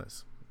work-life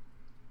balance.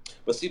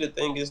 But see, the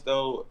thing is,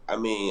 though,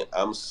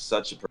 I'm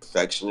such a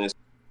perfectionist,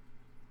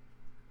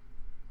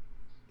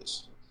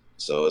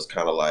 so it's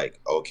kind of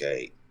like,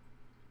 okay,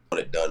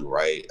 want it done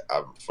right,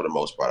 for the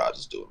most part, I'll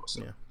just do it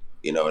myself.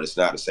 And it's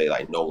not to say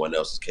like no one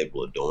else is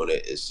capable of doing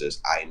it. It's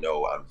just I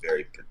know I'm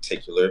very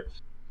meticulous,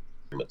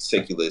 and I'm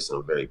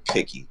very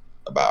picky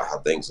about how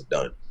things are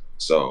done.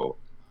 So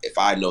if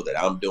I know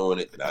that I'm doing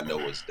it, then I know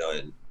it's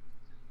done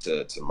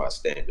to my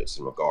standards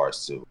in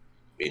regards to,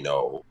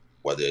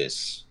 whether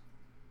it's,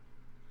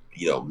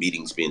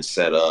 meetings being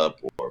set up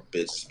or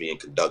business being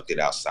conducted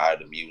outside of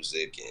the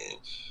music and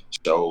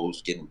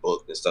shows getting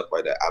booked and stuff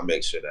like that. I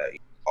make sure that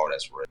all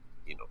that's ready.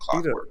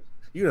 Clockwork.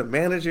 You the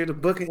manager, the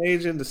booking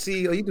agent, the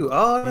CEO. You do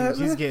all that.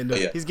 He's getting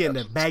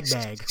the bag.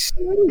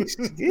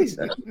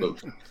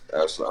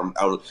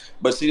 Absolutely.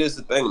 But see, this is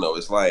the thing though.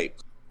 It's like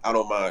I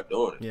don't mind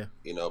doing it.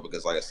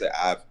 Because like I said,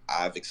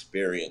 I've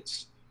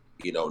experienced,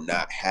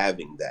 not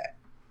having that.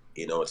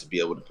 you know, and to be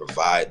able to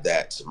provide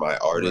that to my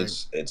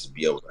artists and to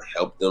be able to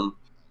help them,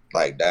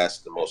 like that's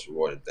the most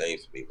rewarding thing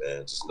for me,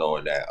 man. Just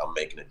knowing that I'm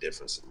making a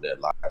difference in their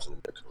lives and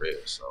in their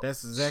careers. So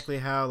that's exactly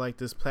how like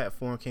this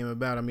platform came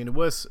about. I mean, it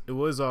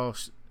was all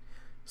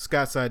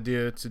Scott's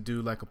idea to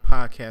do like a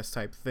podcast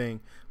type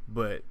thing,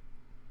 but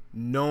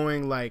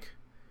knowing like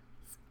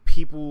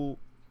people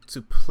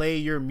to play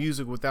your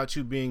music without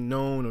you being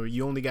known, or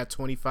you only got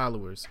 20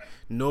 followers,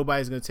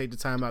 nobody's gonna take the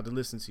time out to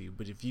listen to you.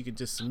 But if you can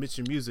just submit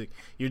your music,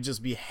 you'll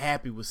just be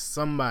happy with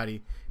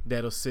somebody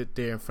that'll sit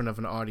there in front of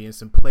an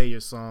audience and play your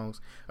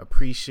songs,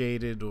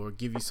 appreciate it, or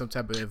give you some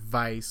type of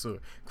advice or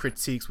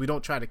critiques. We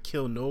don't try to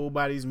kill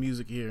nobody's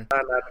music here.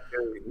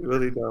 We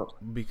really don't.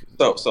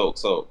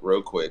 So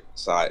real quick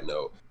side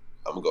note,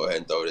 I'm gonna go ahead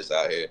and throw this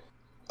out here.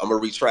 I'm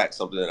gonna retract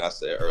something that I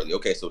said earlier.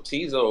 Okay, so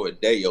Tizo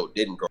and Dayo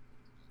didn't grow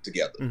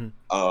together.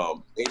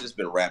 They just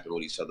been rapping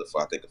with each other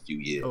for I think a few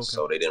years,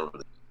 so they didn't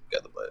really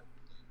get together. But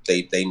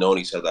they known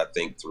each other, I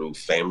think, through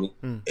family,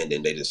 and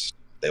then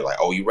they're like,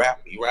 oh, you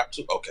rap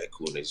too? Okay,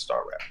 cool. And they just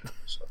start rapping.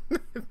 So.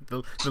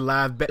 the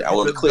live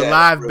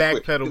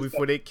back pedal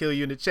before they kill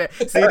you in the chat.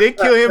 See, they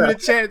kill him in the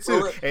chat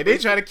too, and they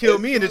try to kill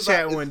me in the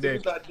chat one day.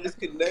 As soon as I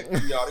disconnect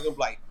from y'all, they're gonna be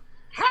like,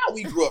 how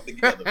we grew up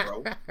together,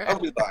 bro?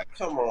 I'm be like,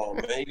 come on,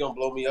 man, you gonna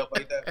blow me up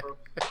like that, bro?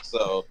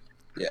 So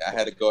yeah, I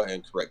had to go ahead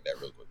and correct that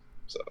real quick.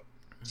 So.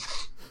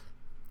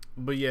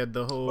 But yeah,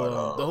 the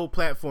whole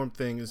platform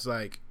thing is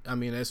like, I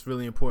mean, that's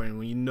really important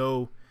when you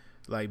know,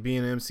 like being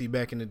an MC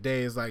back in the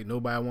day is like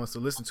nobody wants to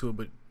listen to it,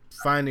 but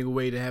finding a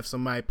way to have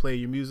somebody play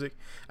your music.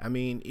 I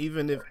mean,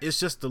 even if it's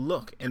just the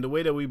look and the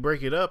way that we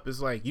break it up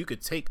is like you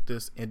could take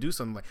this and do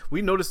something. Like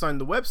we noticed on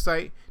the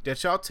website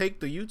that y'all take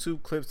the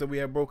YouTube clips that we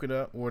had broken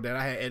up or that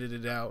I had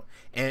edited out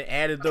and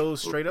added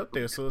those straight up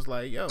there. So it's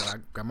like, yo, I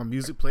got my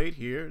music played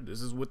here.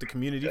 This is what the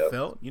community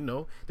felt. You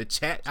know, the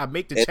chat. I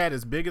make the chat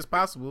as big as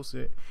possible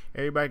so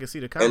everybody can see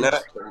the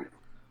comments.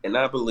 And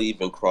I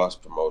believe in cross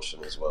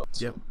promotion as well.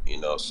 Too,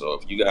 you know, so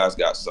if you guys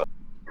got something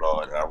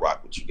on and I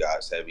rock with you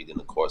guys heavy, then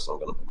of course I'm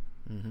gonna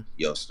promote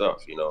your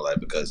stuff. You know,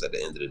 like because at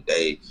the end of the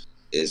day,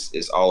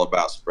 it's all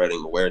about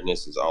spreading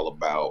awareness. It's all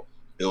about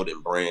building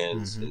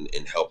brands and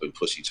helping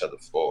push each other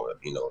forward.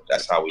 You know,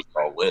 that's how we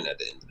all win at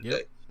the end of the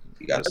day.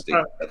 You gotta stick.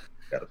 You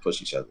gotta push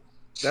each other.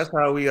 That's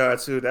how we are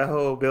too. That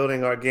whole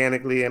building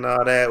organically and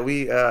all that.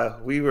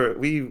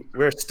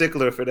 We're a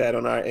stickler for that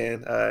on our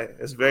end.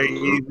 It's very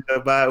easy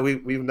to buy.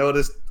 We've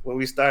noticed when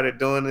we started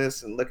doing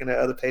this and looking at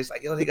other pages,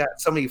 like they got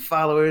so many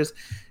followers.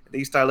 And then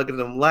you start looking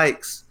at them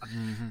likes.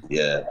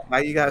 Yeah,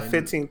 like you got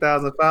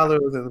 15,000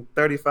 followers and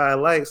 35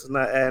 likes. It's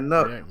not adding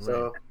up.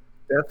 So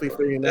definitely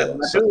figuring that.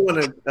 I do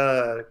want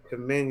to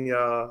commend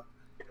y'all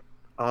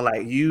on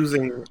like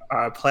using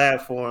our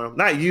platform.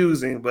 Not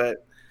using,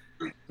 but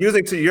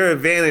using to your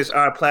advantage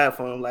our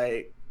platform.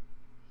 Like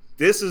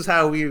this is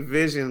how we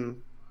envision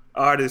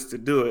artists to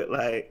do it.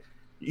 Like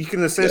you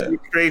can essentially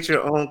create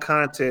your own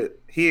content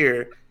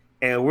here,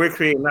 and we're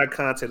creating our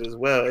content as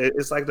well.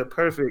 It's like the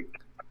perfect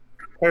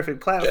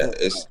platform.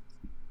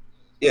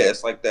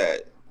 It's like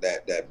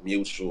that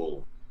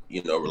mutual,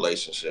 you know,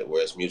 relationship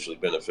where it's mutually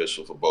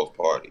beneficial for both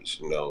parties.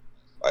 You know,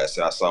 like I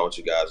said, I saw what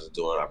you guys are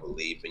doing. I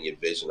believe in your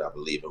vision. I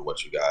believe in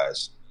what you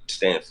guys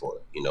stand for,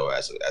 you know,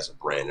 as a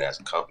brand and as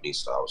a company.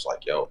 So I was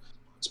like, yo,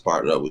 let's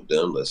partner up with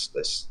them.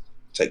 Let's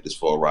take this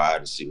for a ride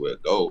and see where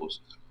it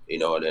goes. You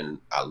know, and then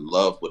I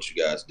love what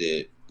you guys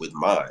did with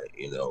mine.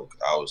 You know,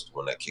 I was the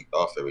one that kicked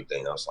off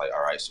everything. I was like,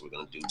 all right, so we're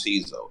gonna do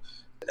Tizo.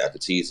 And after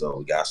Tizo,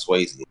 we got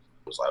Swayze. It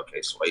was like, okay,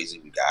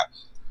 Swayze, we got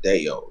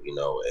Dayo, you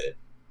know, and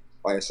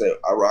like I said,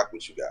 I rock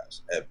with you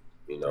guys. And,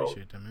 you know,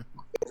 appreciate that, man.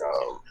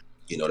 And,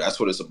 you know, that's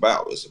what it's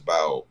about. It's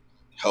about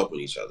helping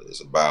each other.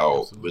 It's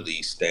about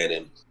really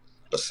standing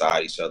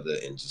beside each other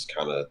and just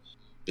kind of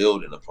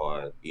building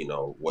upon, you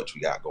know, what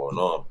we got going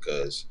on.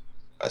 Because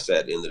I said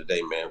at the end of the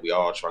day, man, we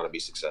all trying to be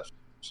successful.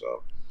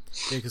 So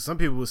yeah, because some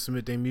people will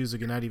submit their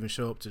music and not even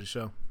show up to the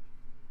show.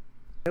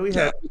 And we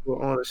had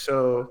people on the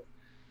show.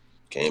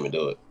 Can't even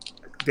do it.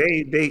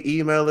 They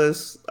email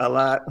us a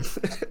lot.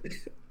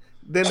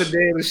 Then the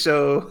day of the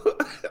show,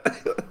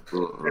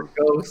 the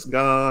ghost's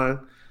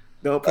gone.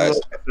 Don't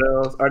promote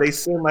themselves. Or they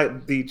send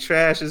like the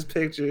trashiest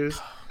pictures.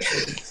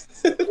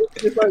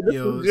 Like,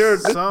 yo,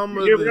 some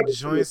of the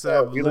joints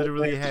I've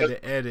literally had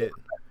to edit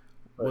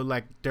with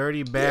like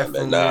dirty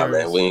bathroom. Nah,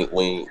 man, we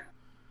ain't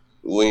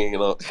you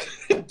know,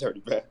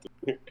 dirty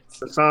bathroom.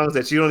 The songs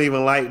that you don't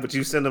even like, but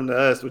you send them to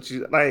us. But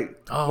you like,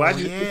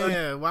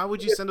 why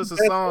would you send us the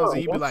songs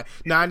and you'd be like,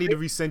 nah, I need to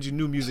resend you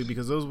new music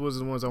because those was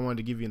the ones I wanted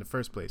to give you in the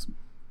first place.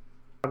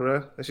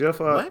 Bro, it's your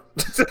fault.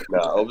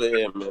 Nah, over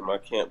here, man, I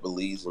can't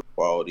believe in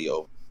quality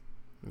over.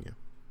 Yeah.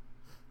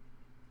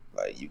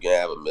 Like you can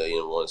have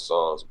 1,000,001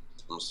 songs.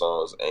 Some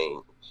songs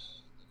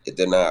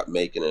they're not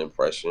making an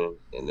impression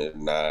and they're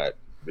not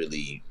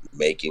really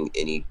making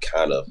any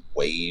kind of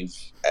wave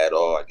at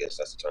all. I guess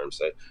that's the term to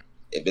say.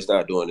 If it's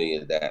not doing any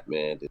of that,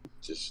 man,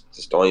 just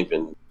don't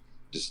even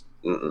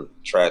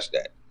trash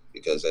that,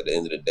 because at the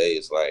end of the day,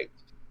 it's like,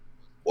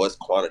 what's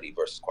quantity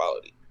versus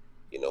quality?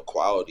 You know,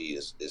 quality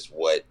is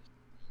what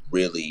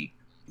really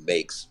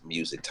makes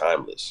music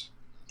timeless,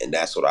 and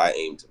that's what I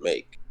aim to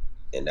make,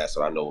 and that's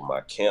what I know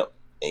my camp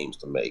aims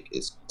to make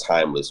is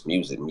timeless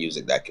music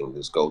that can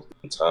just go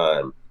through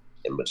time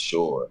and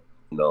mature,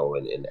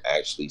 and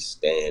actually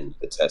stand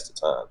the test of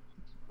time.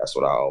 That's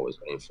what I always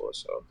aim for.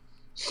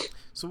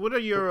 So what are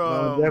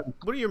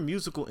your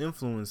musical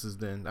influences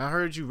then? I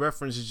heard you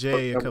reference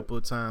Jay a couple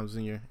of times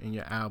in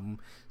your album.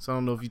 So I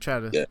don't know if you try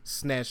to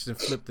snatch and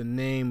flip the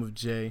name of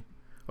Jay,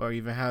 or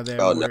even how that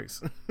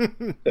works.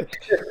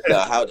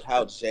 No,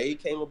 how Jay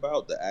came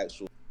about, the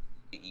actual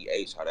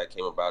EH, how that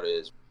came about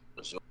is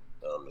to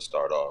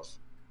start off.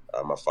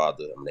 My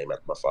father, I'm named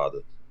after my father.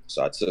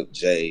 So I took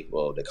Jay,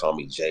 well, they call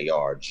me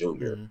JR Jr.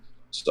 Mm-hmm.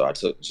 So I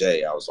took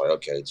Jay. I was like,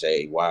 okay,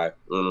 J-Y,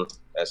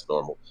 that's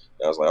normal.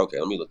 And I was like, okay,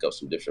 let me look up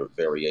some different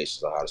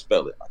variations of how to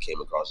spell it. I came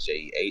across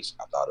J-E-H.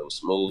 I thought it was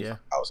smooth. Yeah.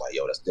 I was like,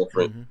 yo, that's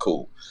different. Mm-hmm.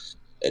 Cool.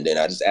 And then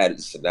I just added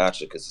the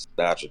Sinatra because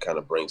Sinatra kind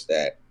of brings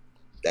that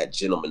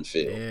gentleman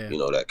feel,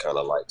 that kind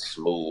of like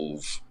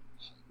smooth,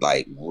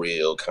 like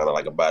real, kind of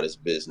like about his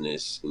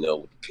business, with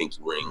the pinky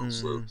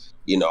rings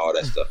and, all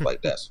that stuff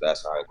like that. So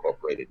that's how I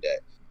incorporated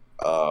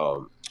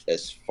that.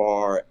 As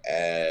far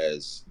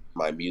as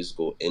my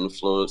musical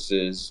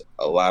influences,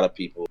 a lot of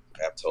people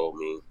have told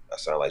me I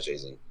sound like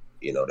Jay-Z.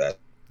 That.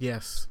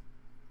 Yes.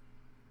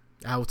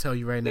 I will tell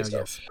you right now,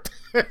 yes.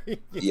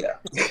 Yeah.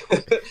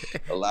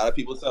 A lot of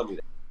people tell me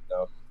that.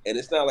 And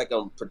it's not like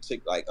I'm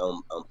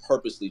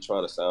purposely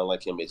trying to sound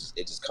like him. It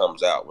just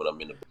comes out when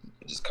I'm in the.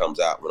 It just comes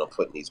out when I'm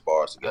putting these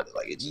bars together.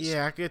 Like it just.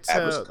 Yeah, I could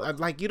tell.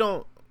 Like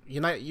you're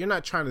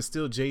not trying to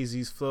steal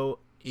Jay-Z's flow.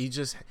 It's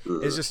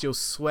just your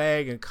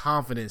swag and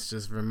confidence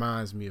just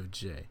reminds me of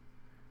Jay.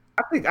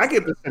 I think I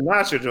get the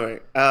Sinatra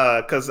joint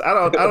because I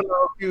don't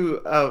know if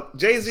you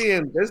Jay-Z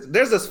and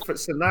there's a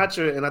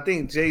Sinatra and I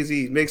think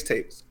Jay-Z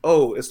mixtapes.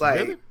 Oh, it's like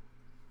really?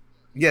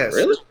 Yes,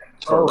 really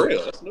for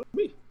real. That's new to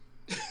me.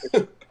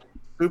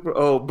 Super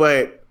old,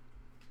 but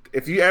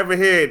if you ever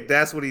hear it,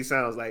 that's what he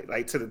sounds like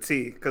to the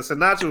T. Because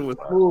Sinatra was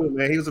smooth,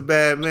 man. He was a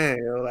bad man,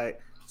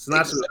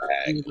 Sinatra,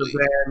 he was a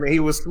bad man. He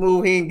was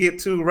smooth. He didn't get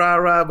too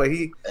rah-rah, but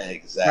he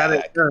got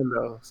it done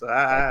though. So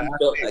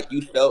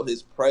you felt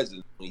his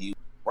presence when he was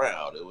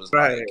around. It was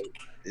like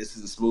this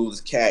is the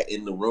smoothest cat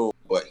in the room,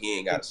 but he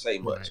ain't got to say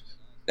much.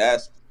 Right.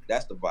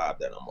 That's the vibe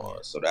that I'm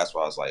on. So that's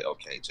why I was like,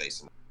 okay,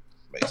 Jason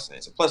makes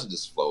sense. And plus, it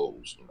just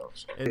flows,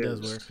 So. It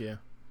does work, yeah.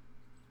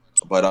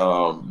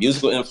 But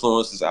musical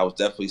influences, I would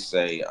definitely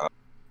say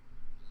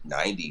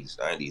 90s,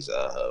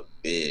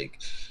 Big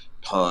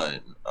Pun,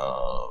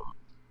 of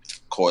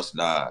course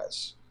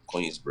Nas,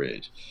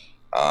 Queensbridge.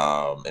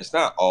 It's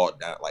not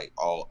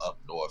all up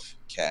north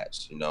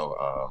cats,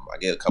 I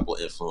get a couple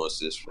of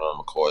influences from,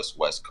 of course,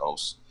 West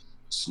Coast,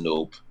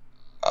 Snoop,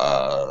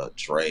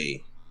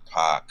 Dre,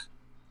 Pac,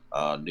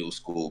 New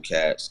School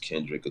cats,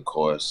 Kendrick, of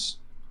course.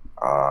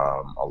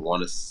 I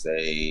want to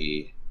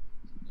say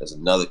there's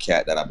another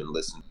cat that I've been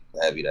listening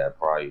to heavy that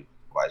probably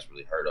nobody's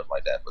really heard of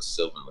like that, but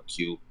Sylvan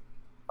LaCue.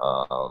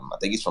 I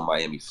think he's from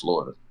Miami,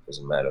 Florida, as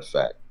a matter of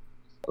fact.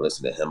 I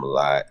listen to him a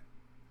lot.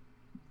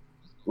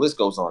 The list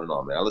goes on and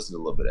on, man. I listen to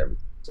a little bit of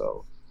everything.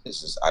 So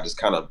I just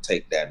kind of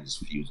take that and just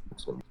fuse it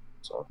to me.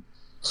 So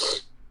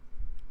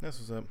that's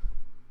what's up.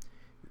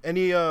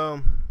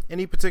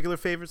 Any particular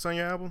favorites on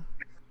your album?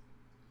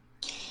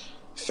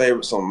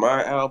 Favorites on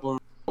my album,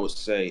 I would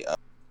say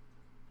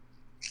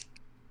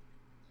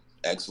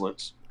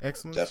Excellence.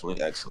 Excellence?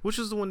 Definitely Excellence. Which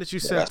is the one that you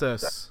sent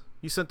us?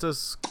 You sent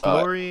us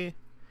Glory?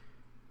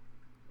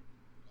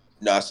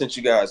 No, I sent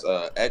you guys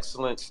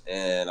Excellence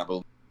and I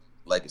believe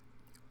Legacy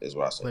is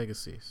what I said.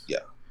 Legacies. Yeah.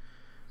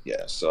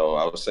 So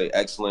I would say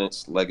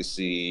Excellence,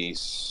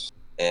 Legacies,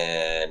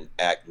 and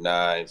Act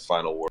 9,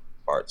 Final Word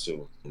Part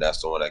 2. And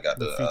that's the one that got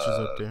the features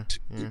up there.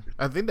 Yeah.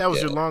 I think that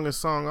was your longest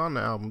song on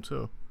the album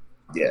too.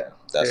 Yeah,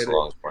 that's the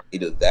longest part.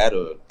 Either that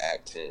or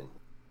Act 10,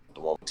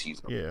 the one with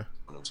Teaser. Yeah.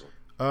 9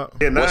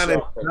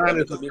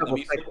 is let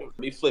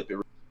me flip it.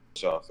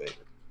 What's y'all favorite?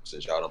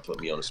 Since y'all don't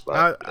put me on the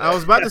spot. I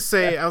was about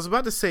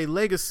to say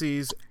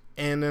Legacies,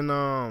 and then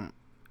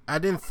I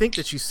didn't think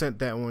that you sent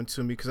that one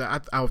to me because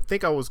I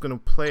think I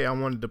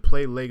wanted to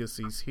play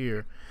Legacies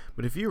here,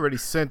 but if you already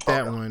sent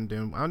that one,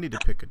 then I'll need to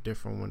pick a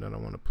different one that I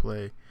want to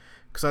play.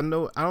 Because I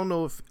know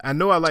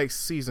I like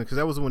Season because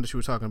that was the one that you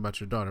were talking about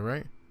your daughter,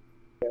 right?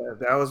 Yeah,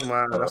 that's the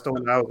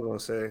one I was going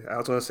to say. I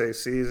was going to say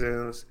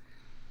Seasons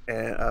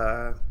and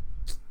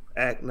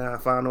Act 9,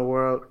 Final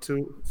Word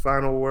 2.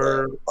 Final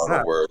Word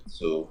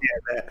 2.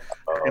 Yeah, that.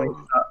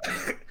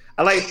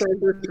 I like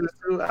Transitions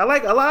too. I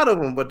like a lot of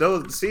them, but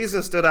those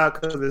Seasons stood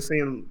out because it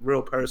seemed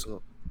real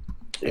personal.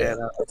 Yeah,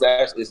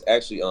 it's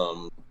actually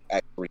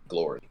Act 3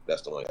 Glory.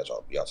 That's the one that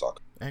y'all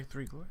talking. Act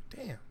 3 Glory.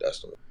 Damn.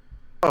 That's the one.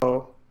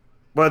 Oh,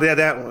 well, yeah,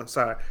 that one.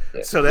 Sorry.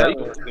 Yeah. So that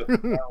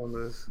one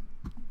was.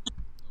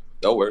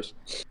 No worries.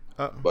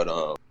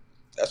 But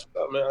that's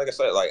man. Like I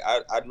said, like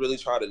I'd really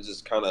try to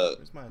just kind of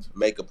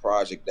make a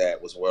project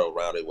that was well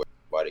rounded, where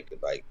everybody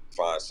could like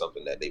find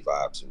something that they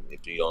vibe to.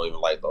 If you don't even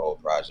like the whole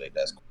project,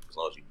 that's cool. As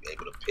long as you're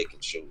able to pick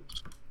and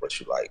choose what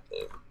you like,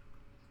 then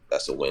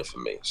that's a win for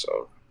me.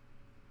 So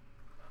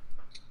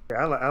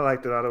Yeah, I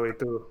liked it all the way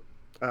through.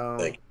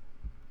 Thank you.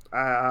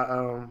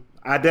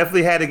 I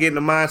definitely had to get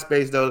into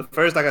MySpace though.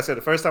 First, like I said,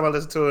 the first time I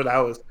listened to it,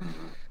 I was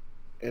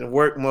in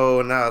work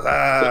mode, and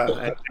I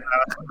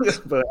was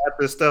but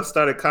after stuff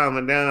started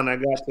calming down, I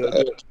got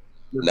to.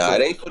 Nah,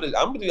 it ain't for the.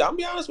 I'm be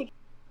honest with you.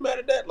 I'm mad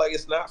at that. Like,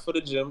 it's not for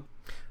the gym.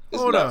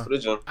 It's Hold not on. for the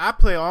gym. I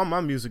play all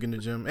my music in the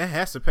gym. It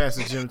has to pass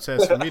the gym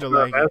test for me to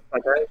like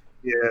it.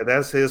 Yeah,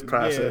 that's his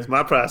process. Yeah.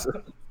 My process.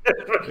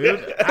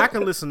 I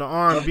can listen to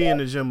R&B in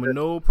the gym with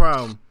no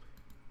problem.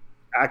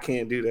 I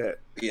can't do that.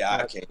 Yeah,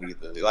 I can't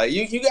either. Like,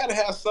 you got to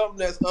have something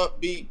that's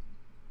upbeat.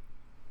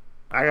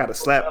 I gotta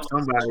slap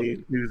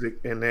somebody's music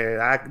in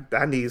there.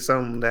 I need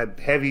something that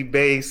heavy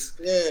bass.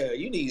 Yeah,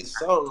 you need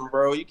something,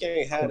 bro. You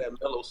can't have that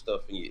mellow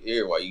stuff in your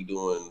ear while you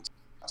doing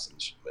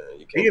shit, man.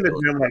 You Be in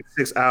the gym like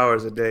 6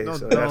 hours a day.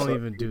 Don't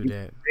even do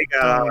that.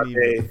 Don't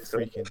even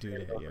freaking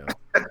do that, yo.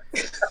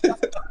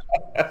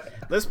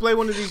 Let's play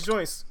one of these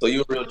joints. So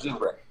you a real gym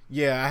rat?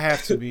 Yeah, I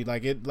have to be.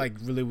 Like, it like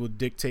really will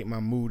dictate my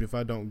mood if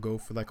I don't go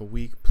for like a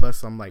week.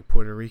 Plus, I'm like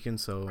Puerto Rican,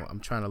 so I'm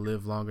trying to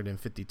live longer than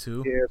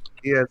 52.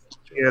 Yeah,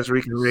 he has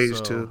Rican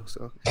rage too.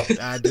 So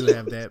I do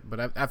have that,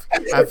 but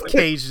I've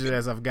caged it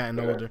as I've gotten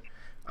older.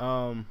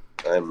 I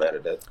ain't mad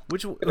at that.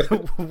 Which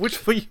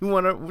way you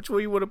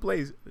wanna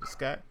play,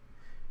 Scott?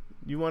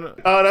 You wanna?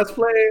 Let's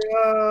play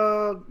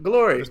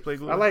Glory. Let's play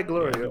Glory. I like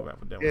Glory. Yeah, I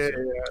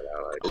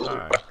like Glory. All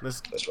right, let's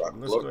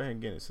go ahead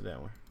and get into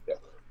that one. Yeah.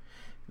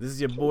 This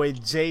is your boy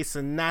Jay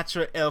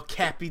Sinatra, El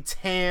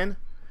Capitan.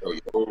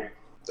 Yo.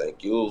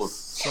 Thank you.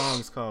 Song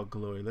is called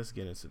Glory. Let's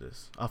get into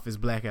this. Off his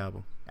Black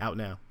album, out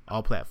now,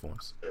 all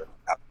platforms.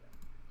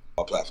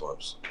 All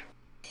platforms.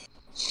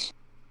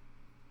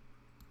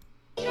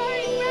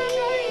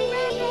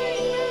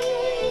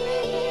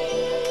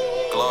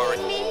 Glory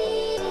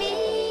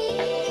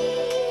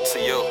to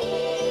you.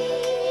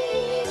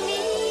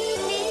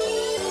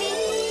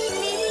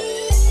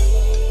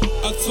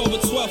 October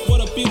 12th,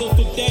 what a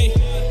beautiful day.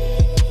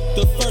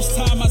 The first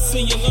time I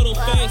seen your little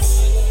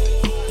face.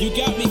 You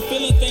got me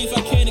feeling things I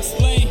can't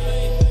explain.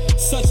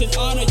 Such an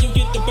honor you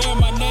get to bear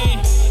my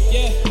name.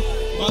 Yeah,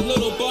 my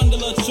little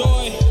bundle of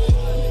joy.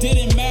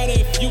 Didn't matter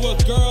if you a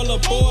girl or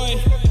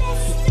boy.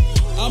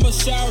 I'ma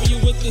shower you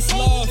with this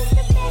love.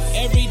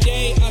 Every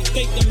day I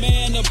thank the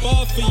man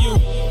above for you.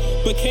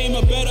 Became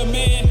a better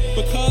man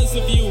because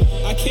of you.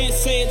 I can't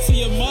say it to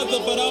your mother,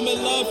 but I'm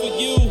in love with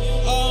you.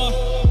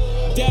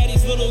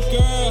 Daddy's little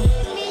girl.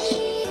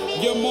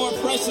 You're more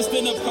precious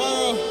than a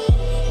pearl.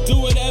 Do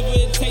whatever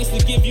it takes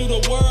to give you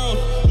the world.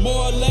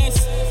 More or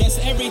less, that's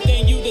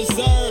everything you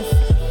deserve.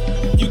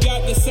 You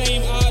got the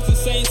same eyes, the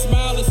same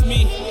smile as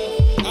me.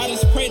 I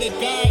just pray to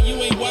God you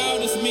ain't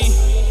wild as me.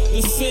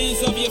 The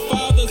sins of your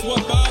father's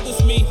what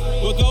bothers me.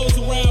 What goes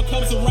around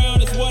comes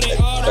around is what it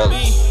ought to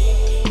be.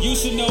 You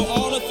should know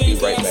all the things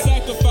that I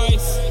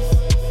sacrifice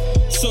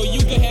so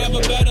you can have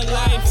a better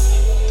life.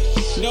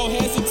 No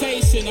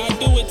hesitation, I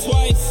do it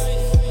twice.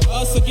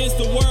 Us against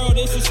the world,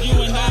 it's just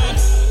you and I.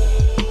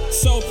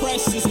 So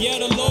precious, yeah,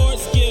 the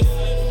Lord's gift.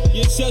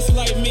 You're just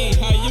like me,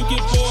 how you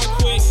get bored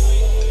quick.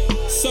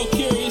 So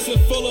curious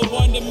and full of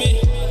wonderment.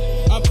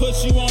 I put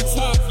you on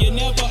top, you're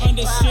never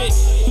under shit.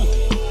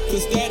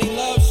 Cause daddy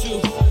loves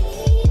you.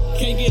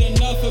 Can't get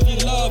enough of your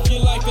love,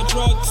 you're like a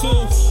drug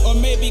too. Or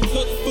maybe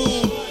cook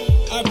food.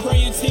 I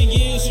pray in 10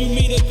 years you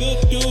meet a good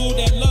dude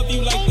that love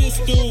you like this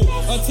dude.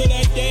 Until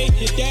that day,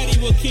 your daddy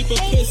will keep a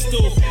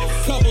pistol.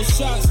 Couple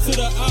shots to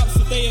the ops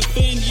if they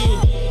offend you.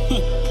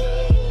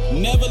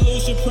 Never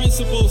lose your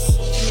principles.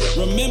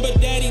 Remember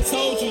daddy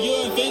told you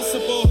you're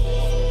invincible.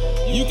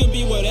 You can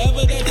be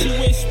whatever that you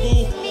wish,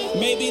 boo.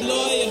 Maybe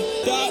lawyer,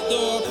 doctor,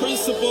 or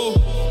principal.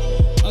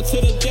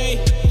 Until the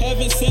day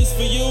heaven sends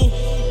for you.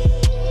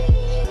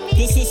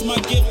 This is my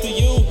gift to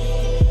you.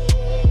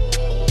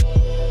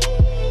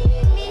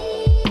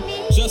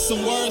 Just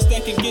some words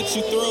that can get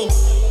you through.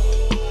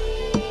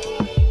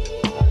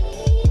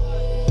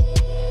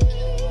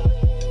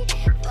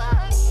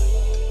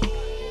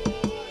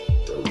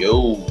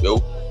 Yo.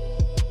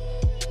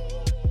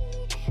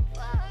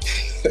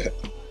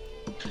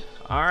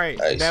 All right,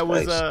 nice, that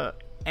was nice.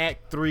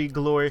 Act 3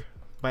 Glory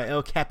by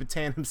El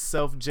Capitan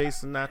himself, Jay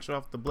Sinatra,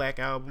 off the Black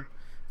album,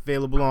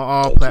 available on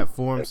all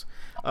platforms.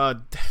 I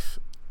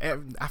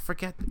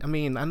forget. I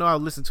mean, I know I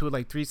listened to it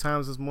like 3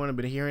 times this morning,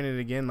 but hearing it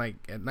again like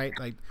at night,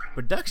 like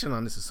production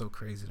on this is so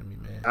crazy to me,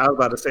 man. I was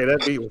about to say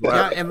that beat was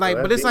wild. Yeah, and like,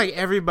 but it's like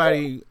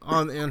everybody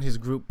on his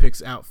group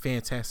picks out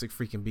fantastic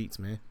freaking beats,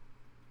 man.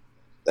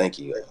 Thank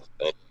you.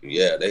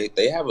 Yeah,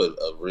 they have a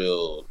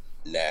real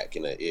knack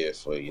and an ear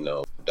for,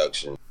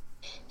 production,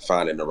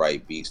 finding the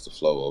right beats to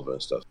flow over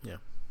and stuff. Yeah.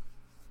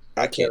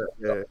 I can't.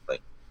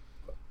 But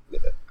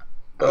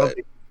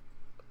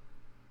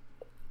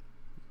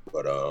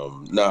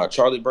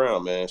Charlie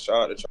Brown, man. Shout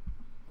out to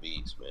Charlie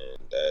Beats, man.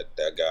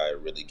 That guy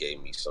really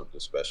gave me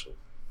something special,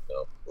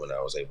 when I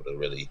was able to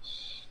really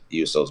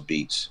use those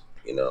beats,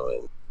 and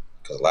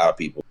because a lot of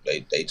people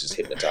they just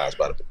hypnotized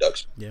by the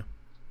production. Yeah.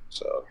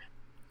 So.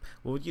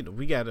 Well,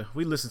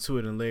 we listen to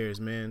it in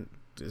layers, man.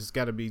 It's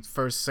got to be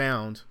first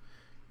sound.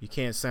 You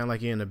can't sound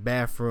like you're in the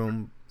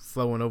bathroom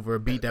flowing over a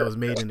beat that was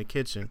made in the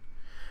kitchen.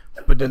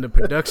 But then the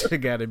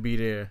production got to be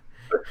there,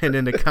 and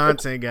then the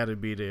content got to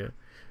be there.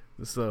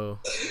 So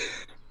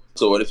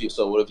what if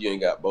you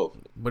ain't got both?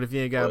 But if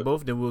you ain't got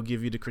both, then we'll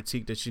give you the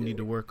critique that you need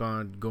to work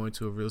on going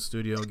to a real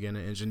studio, getting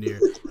an engineer,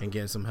 and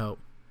getting some help.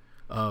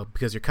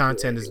 Because your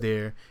content is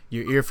there,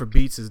 your ear for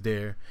beats is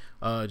there.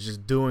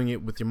 Just doing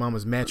it with your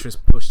mama's mattress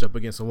pushed up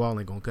against a wall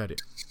ain't gonna cut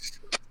it.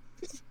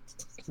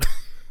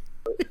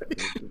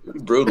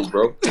 Brutal,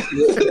 bro.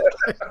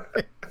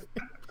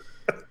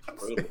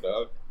 Brutal,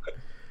 dog.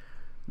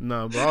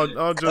 No, but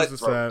all jokes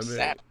aside,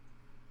 man.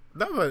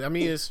 No, but I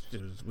mean, it's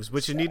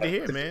what you need to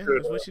hear, man.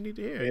 It's what you need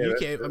to hear. You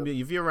can't. I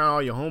mean, if you're around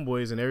all your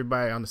homeboys and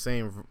everybody on the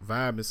same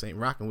vibe and same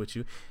rocking with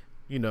you,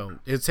 you know,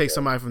 it takes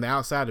somebody from the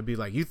outside to be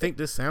like, "You think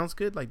this sounds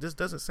good? Like this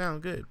doesn't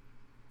sound good."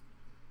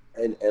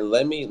 And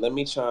let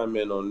me chime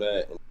in on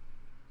that.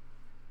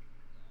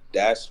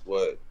 That's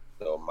what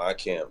my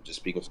camp. Just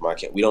speaking for my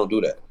camp, we don't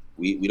do that.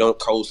 We don't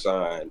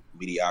co-sign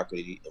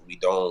mediocrity, and we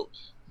don't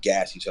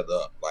gas each other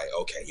up. Like,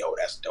 okay, yo,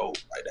 that's dope.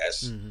 Like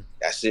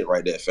that's it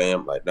right there,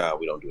 fam. Like, nah,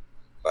 we don't do it.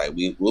 Like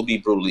we'll be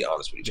brutally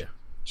honest with each other.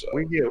 So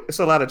it's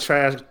a lot of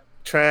trash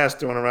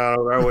thrown around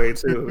over our way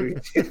too.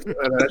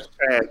 That's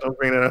trash. Don't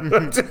bring it up.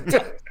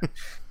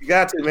 You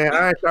got to, man.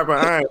 Iron sharpen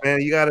iron,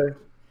 man. You gotta.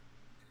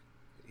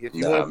 If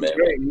you want to be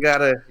great, you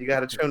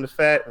gotta trim the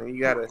fat, and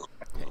you gotta.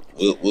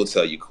 We'll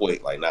tell you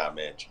quick. Like, nah,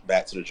 man.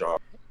 Back to the drawing.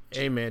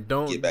 Hey man,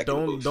 don't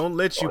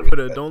let you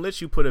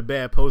put a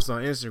bad post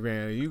on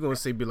Instagram. You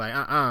gonna be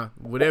like,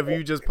 whatever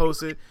you just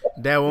posted,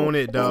 that won't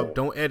it, dog.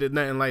 Don't edit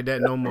nothing like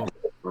that no more.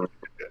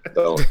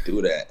 Don't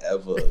do that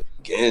ever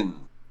again.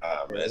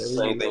 Man, it's the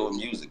same thing with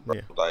music, bro.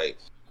 Yeah. Like,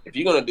 if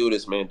you're gonna do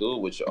this, man, do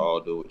it with your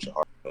all, do it with your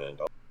heart, man.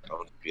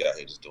 Don't be out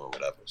here just doing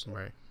whatever. So.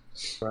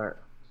 Right.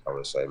 I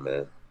would say,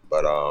 man.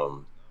 But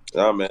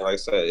no, man. Like I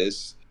said,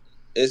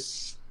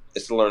 it's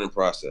a learning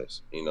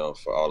process, you know,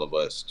 for all of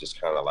us. Just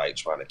kind of like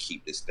trying to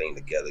keep this thing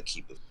together,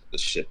 keep the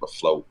ship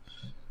afloat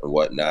and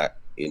whatnot.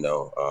 You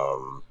know,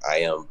 I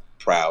am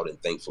proud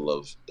and thankful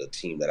of the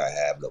team that I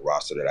have, the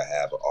roster that I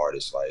have of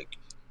artists. Like,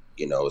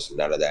 you know, it's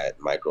none of that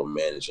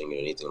micromanaging or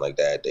anything like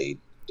that. They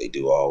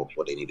do all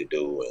what they need to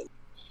do and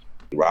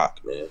rock,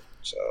 man.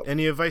 So,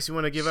 any advice you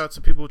want to give out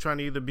to people trying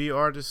to either be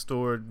artists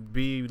or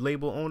be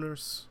label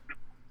owners?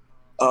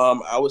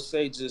 I would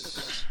say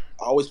just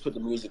always put the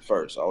music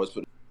first. Always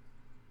put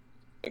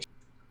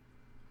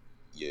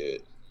you're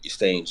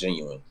staying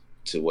genuine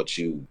to what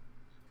you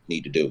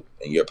need to do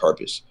and your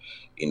purpose.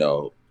 You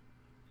know,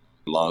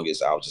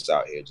 longest I was just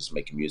out here just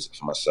making music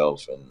for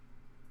myself and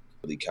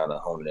really kind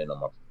of honing in on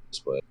my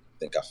purpose. But I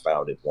think I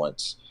found it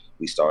once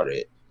we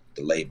started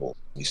the label.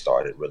 We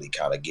started really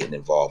kind of getting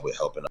involved with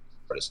helping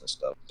artists and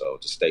stuff. So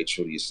just stay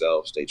true to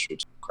yourself, stay true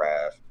to your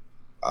craft.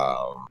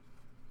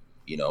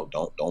 You know,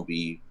 don't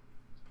be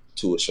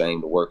too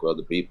ashamed to work with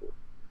other people.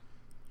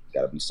 You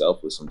gotta be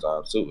selfless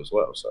sometimes too as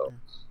well. So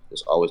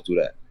just always do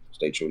that.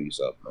 Stay true to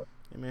yourself, man.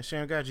 Hey man,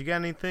 Sharon, God, you got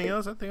anything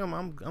else? I think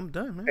I'm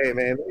done, man. Hey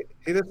man,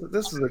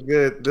 this is a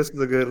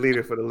good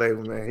leader for the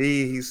label, man.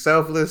 He's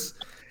selfless.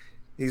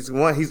 He's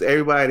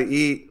everybody to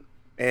eat,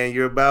 and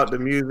you're about the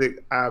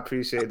music. I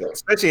appreciate that,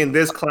 especially in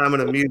this climate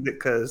of music,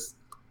 because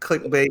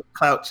clickbait,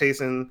 clout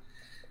chasing,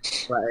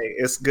 like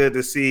it's good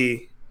to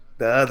see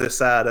the other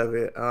side of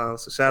it.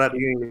 So shout out to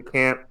you and your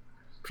camp.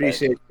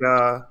 Appreciate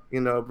y'all, you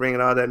know, bringing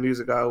all that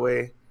music our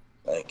way.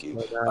 Thank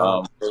you.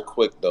 Real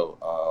quick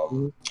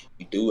though,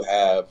 we do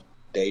have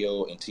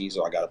Deo and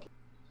Tizo.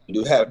 We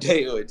do have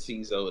Deo and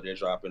Tizo. They're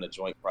dropping a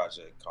joint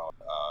project called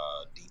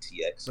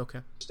DTX. Okay.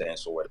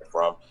 Stands for where they're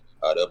from.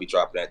 They'll be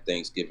dropping that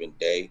Thanksgiving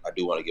Day. I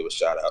do want to give a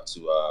shout out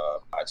to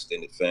my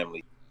extended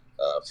family,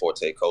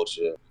 Forte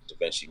Culture, Da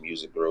Vinci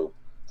Music Group,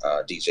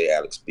 DJ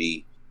Alex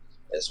B,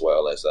 as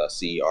well as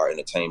CER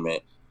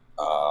Entertainment.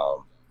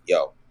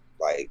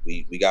 Like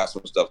we got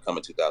some stuff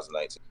coming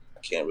 2019. I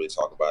can't really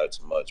talk about it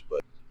too much,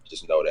 but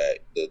just know that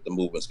the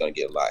movement's gonna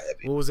get a lot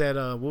heavy. What was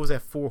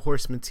that 4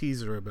 Horsemen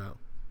teaser about?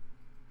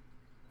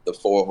 The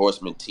 4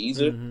 Horsemen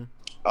teaser.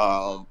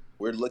 Mm-hmm.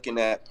 We're looking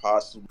at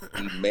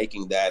possibly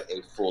making that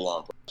a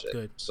full-on project.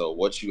 Good. So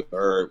what you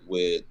heard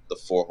with the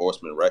 4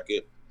 Horsemen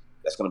record,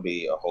 that's gonna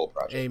be a whole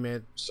project. Hey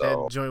man,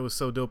 that joint was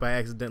so dope. I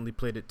accidentally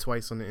played it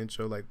twice on the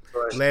intro. Like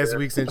last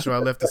week's intro, I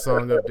left the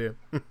song up there.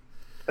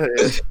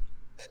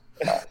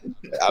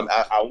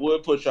 I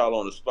would put y'all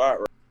on the spot.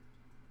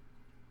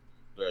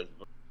 Right?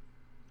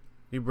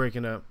 You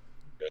breaking up?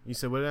 You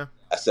said what now?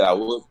 I said I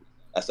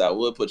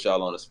would put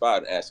y'all on the spot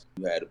and ask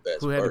who had the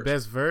best. Who had the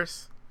best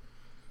verse?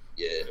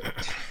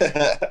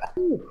 Yeah.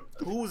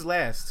 Who was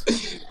last?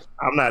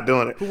 I'm not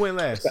doing it. Who went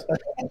last?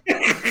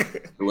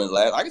 Who went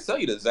last? I can tell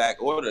you the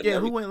exact order. Yeah,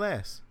 who went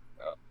last?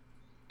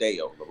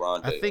 Deo,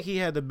 LeBron Deo. I think he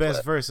had the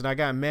best verse, and I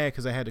got mad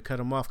because I had to cut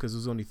him off because it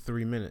was only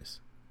 3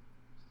 minutes.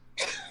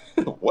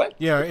 What?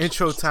 Yeah, our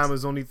intro time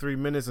was only 3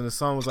 minutes, and the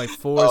song was like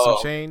 4 some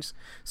change.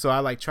 So I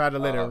like tried to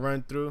let it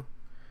run through.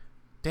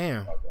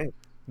 Damn.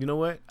 You know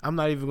what? I'm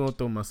not even gonna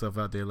throw myself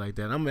out there like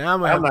that.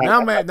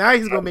 Now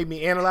he's gonna make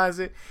me analyze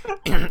it,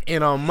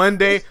 and on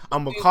Monday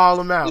I'm gonna call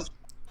him out.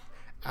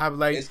 I'm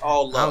like, it's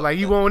all love. I'm like,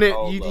 you want it?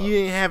 You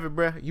didn't have it,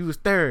 bro. You was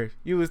third.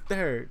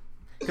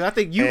 Cause I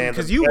think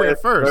because you went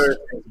first.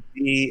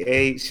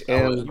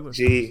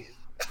 BHMG.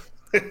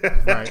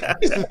 Right.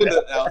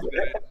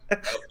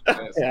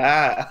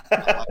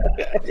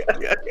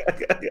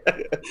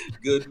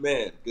 Good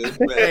man.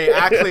 Hey,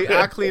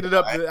 I cleaned it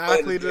up.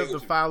 I cleaned it up the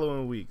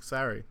following week.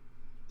 Sorry.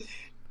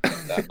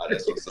 Nah,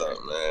 that's what's up,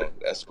 man.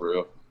 That's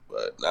real.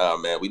 But nah,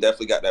 man, we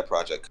definitely got that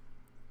project.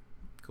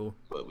 Cool.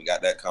 But we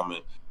got that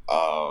coming.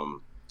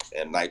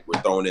 And like we're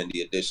throwing in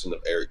the addition of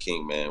Eric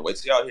King, man. Wait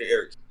till y'all hear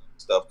Eric King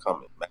stuff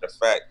coming. Matter of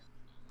fact,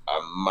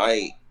 I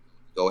might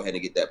go ahead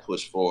and get that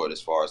push forward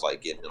as far as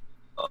like getting him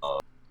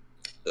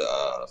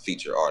the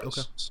feature artist.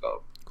 Okay.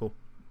 So cool.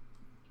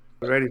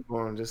 Ready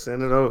for him? Just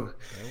send it over.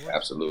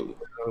 Absolutely.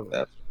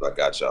 I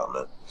got y'all,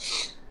 man.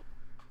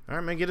 All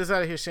right, man. Get us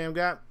out of here, Sham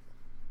God.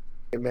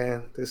 Hey,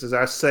 man, this is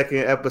our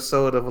second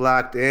episode of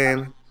Locked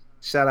In.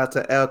 Shout out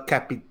to El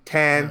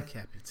Capitan.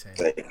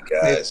 Thank you,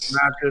 guys.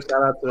 Shout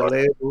out to the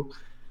label.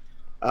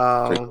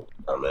 Man,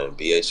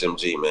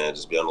 BHMG, man.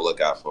 Just be on the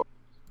lookout for it.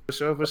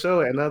 For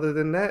sure. And other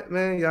than that,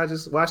 man, y'all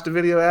just watch the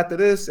video after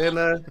this and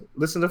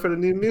listen for the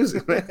new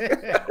music, man.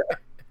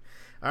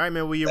 All right,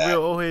 man. Well, your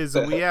real old heads,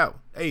 we out.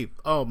 Hey,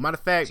 matter of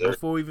fact,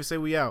 before we even say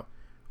we out,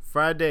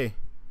 Friday,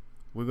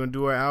 we're going to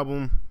do our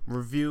album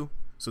review.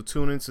 So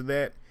tune into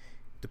that.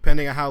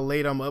 Depending on how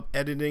late I'm up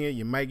editing it,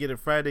 you might get it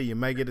Friday, you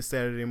might get it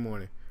Saturday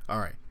morning. All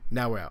right,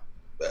 now we're out.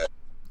 All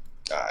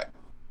right.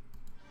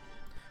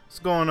 What's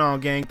going on,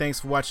 gang? Thanks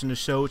for watching the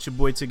show. It's your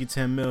boy Tiggy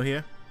 10 Mil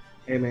here.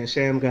 Hey, man,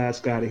 Sham God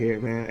Scotty here,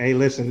 man. Hey,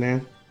 listen,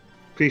 man.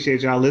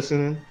 Appreciate y'all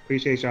listening.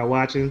 Appreciate y'all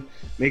watching.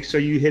 Make sure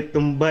you hit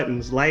them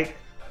buttons. Like,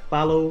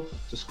 follow,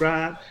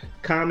 subscribe,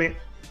 comment,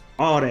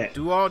 all that.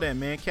 Do all that,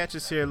 man. Catch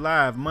us here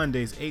live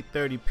Mondays,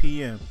 8:30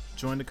 p.m.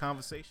 Join the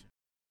conversation.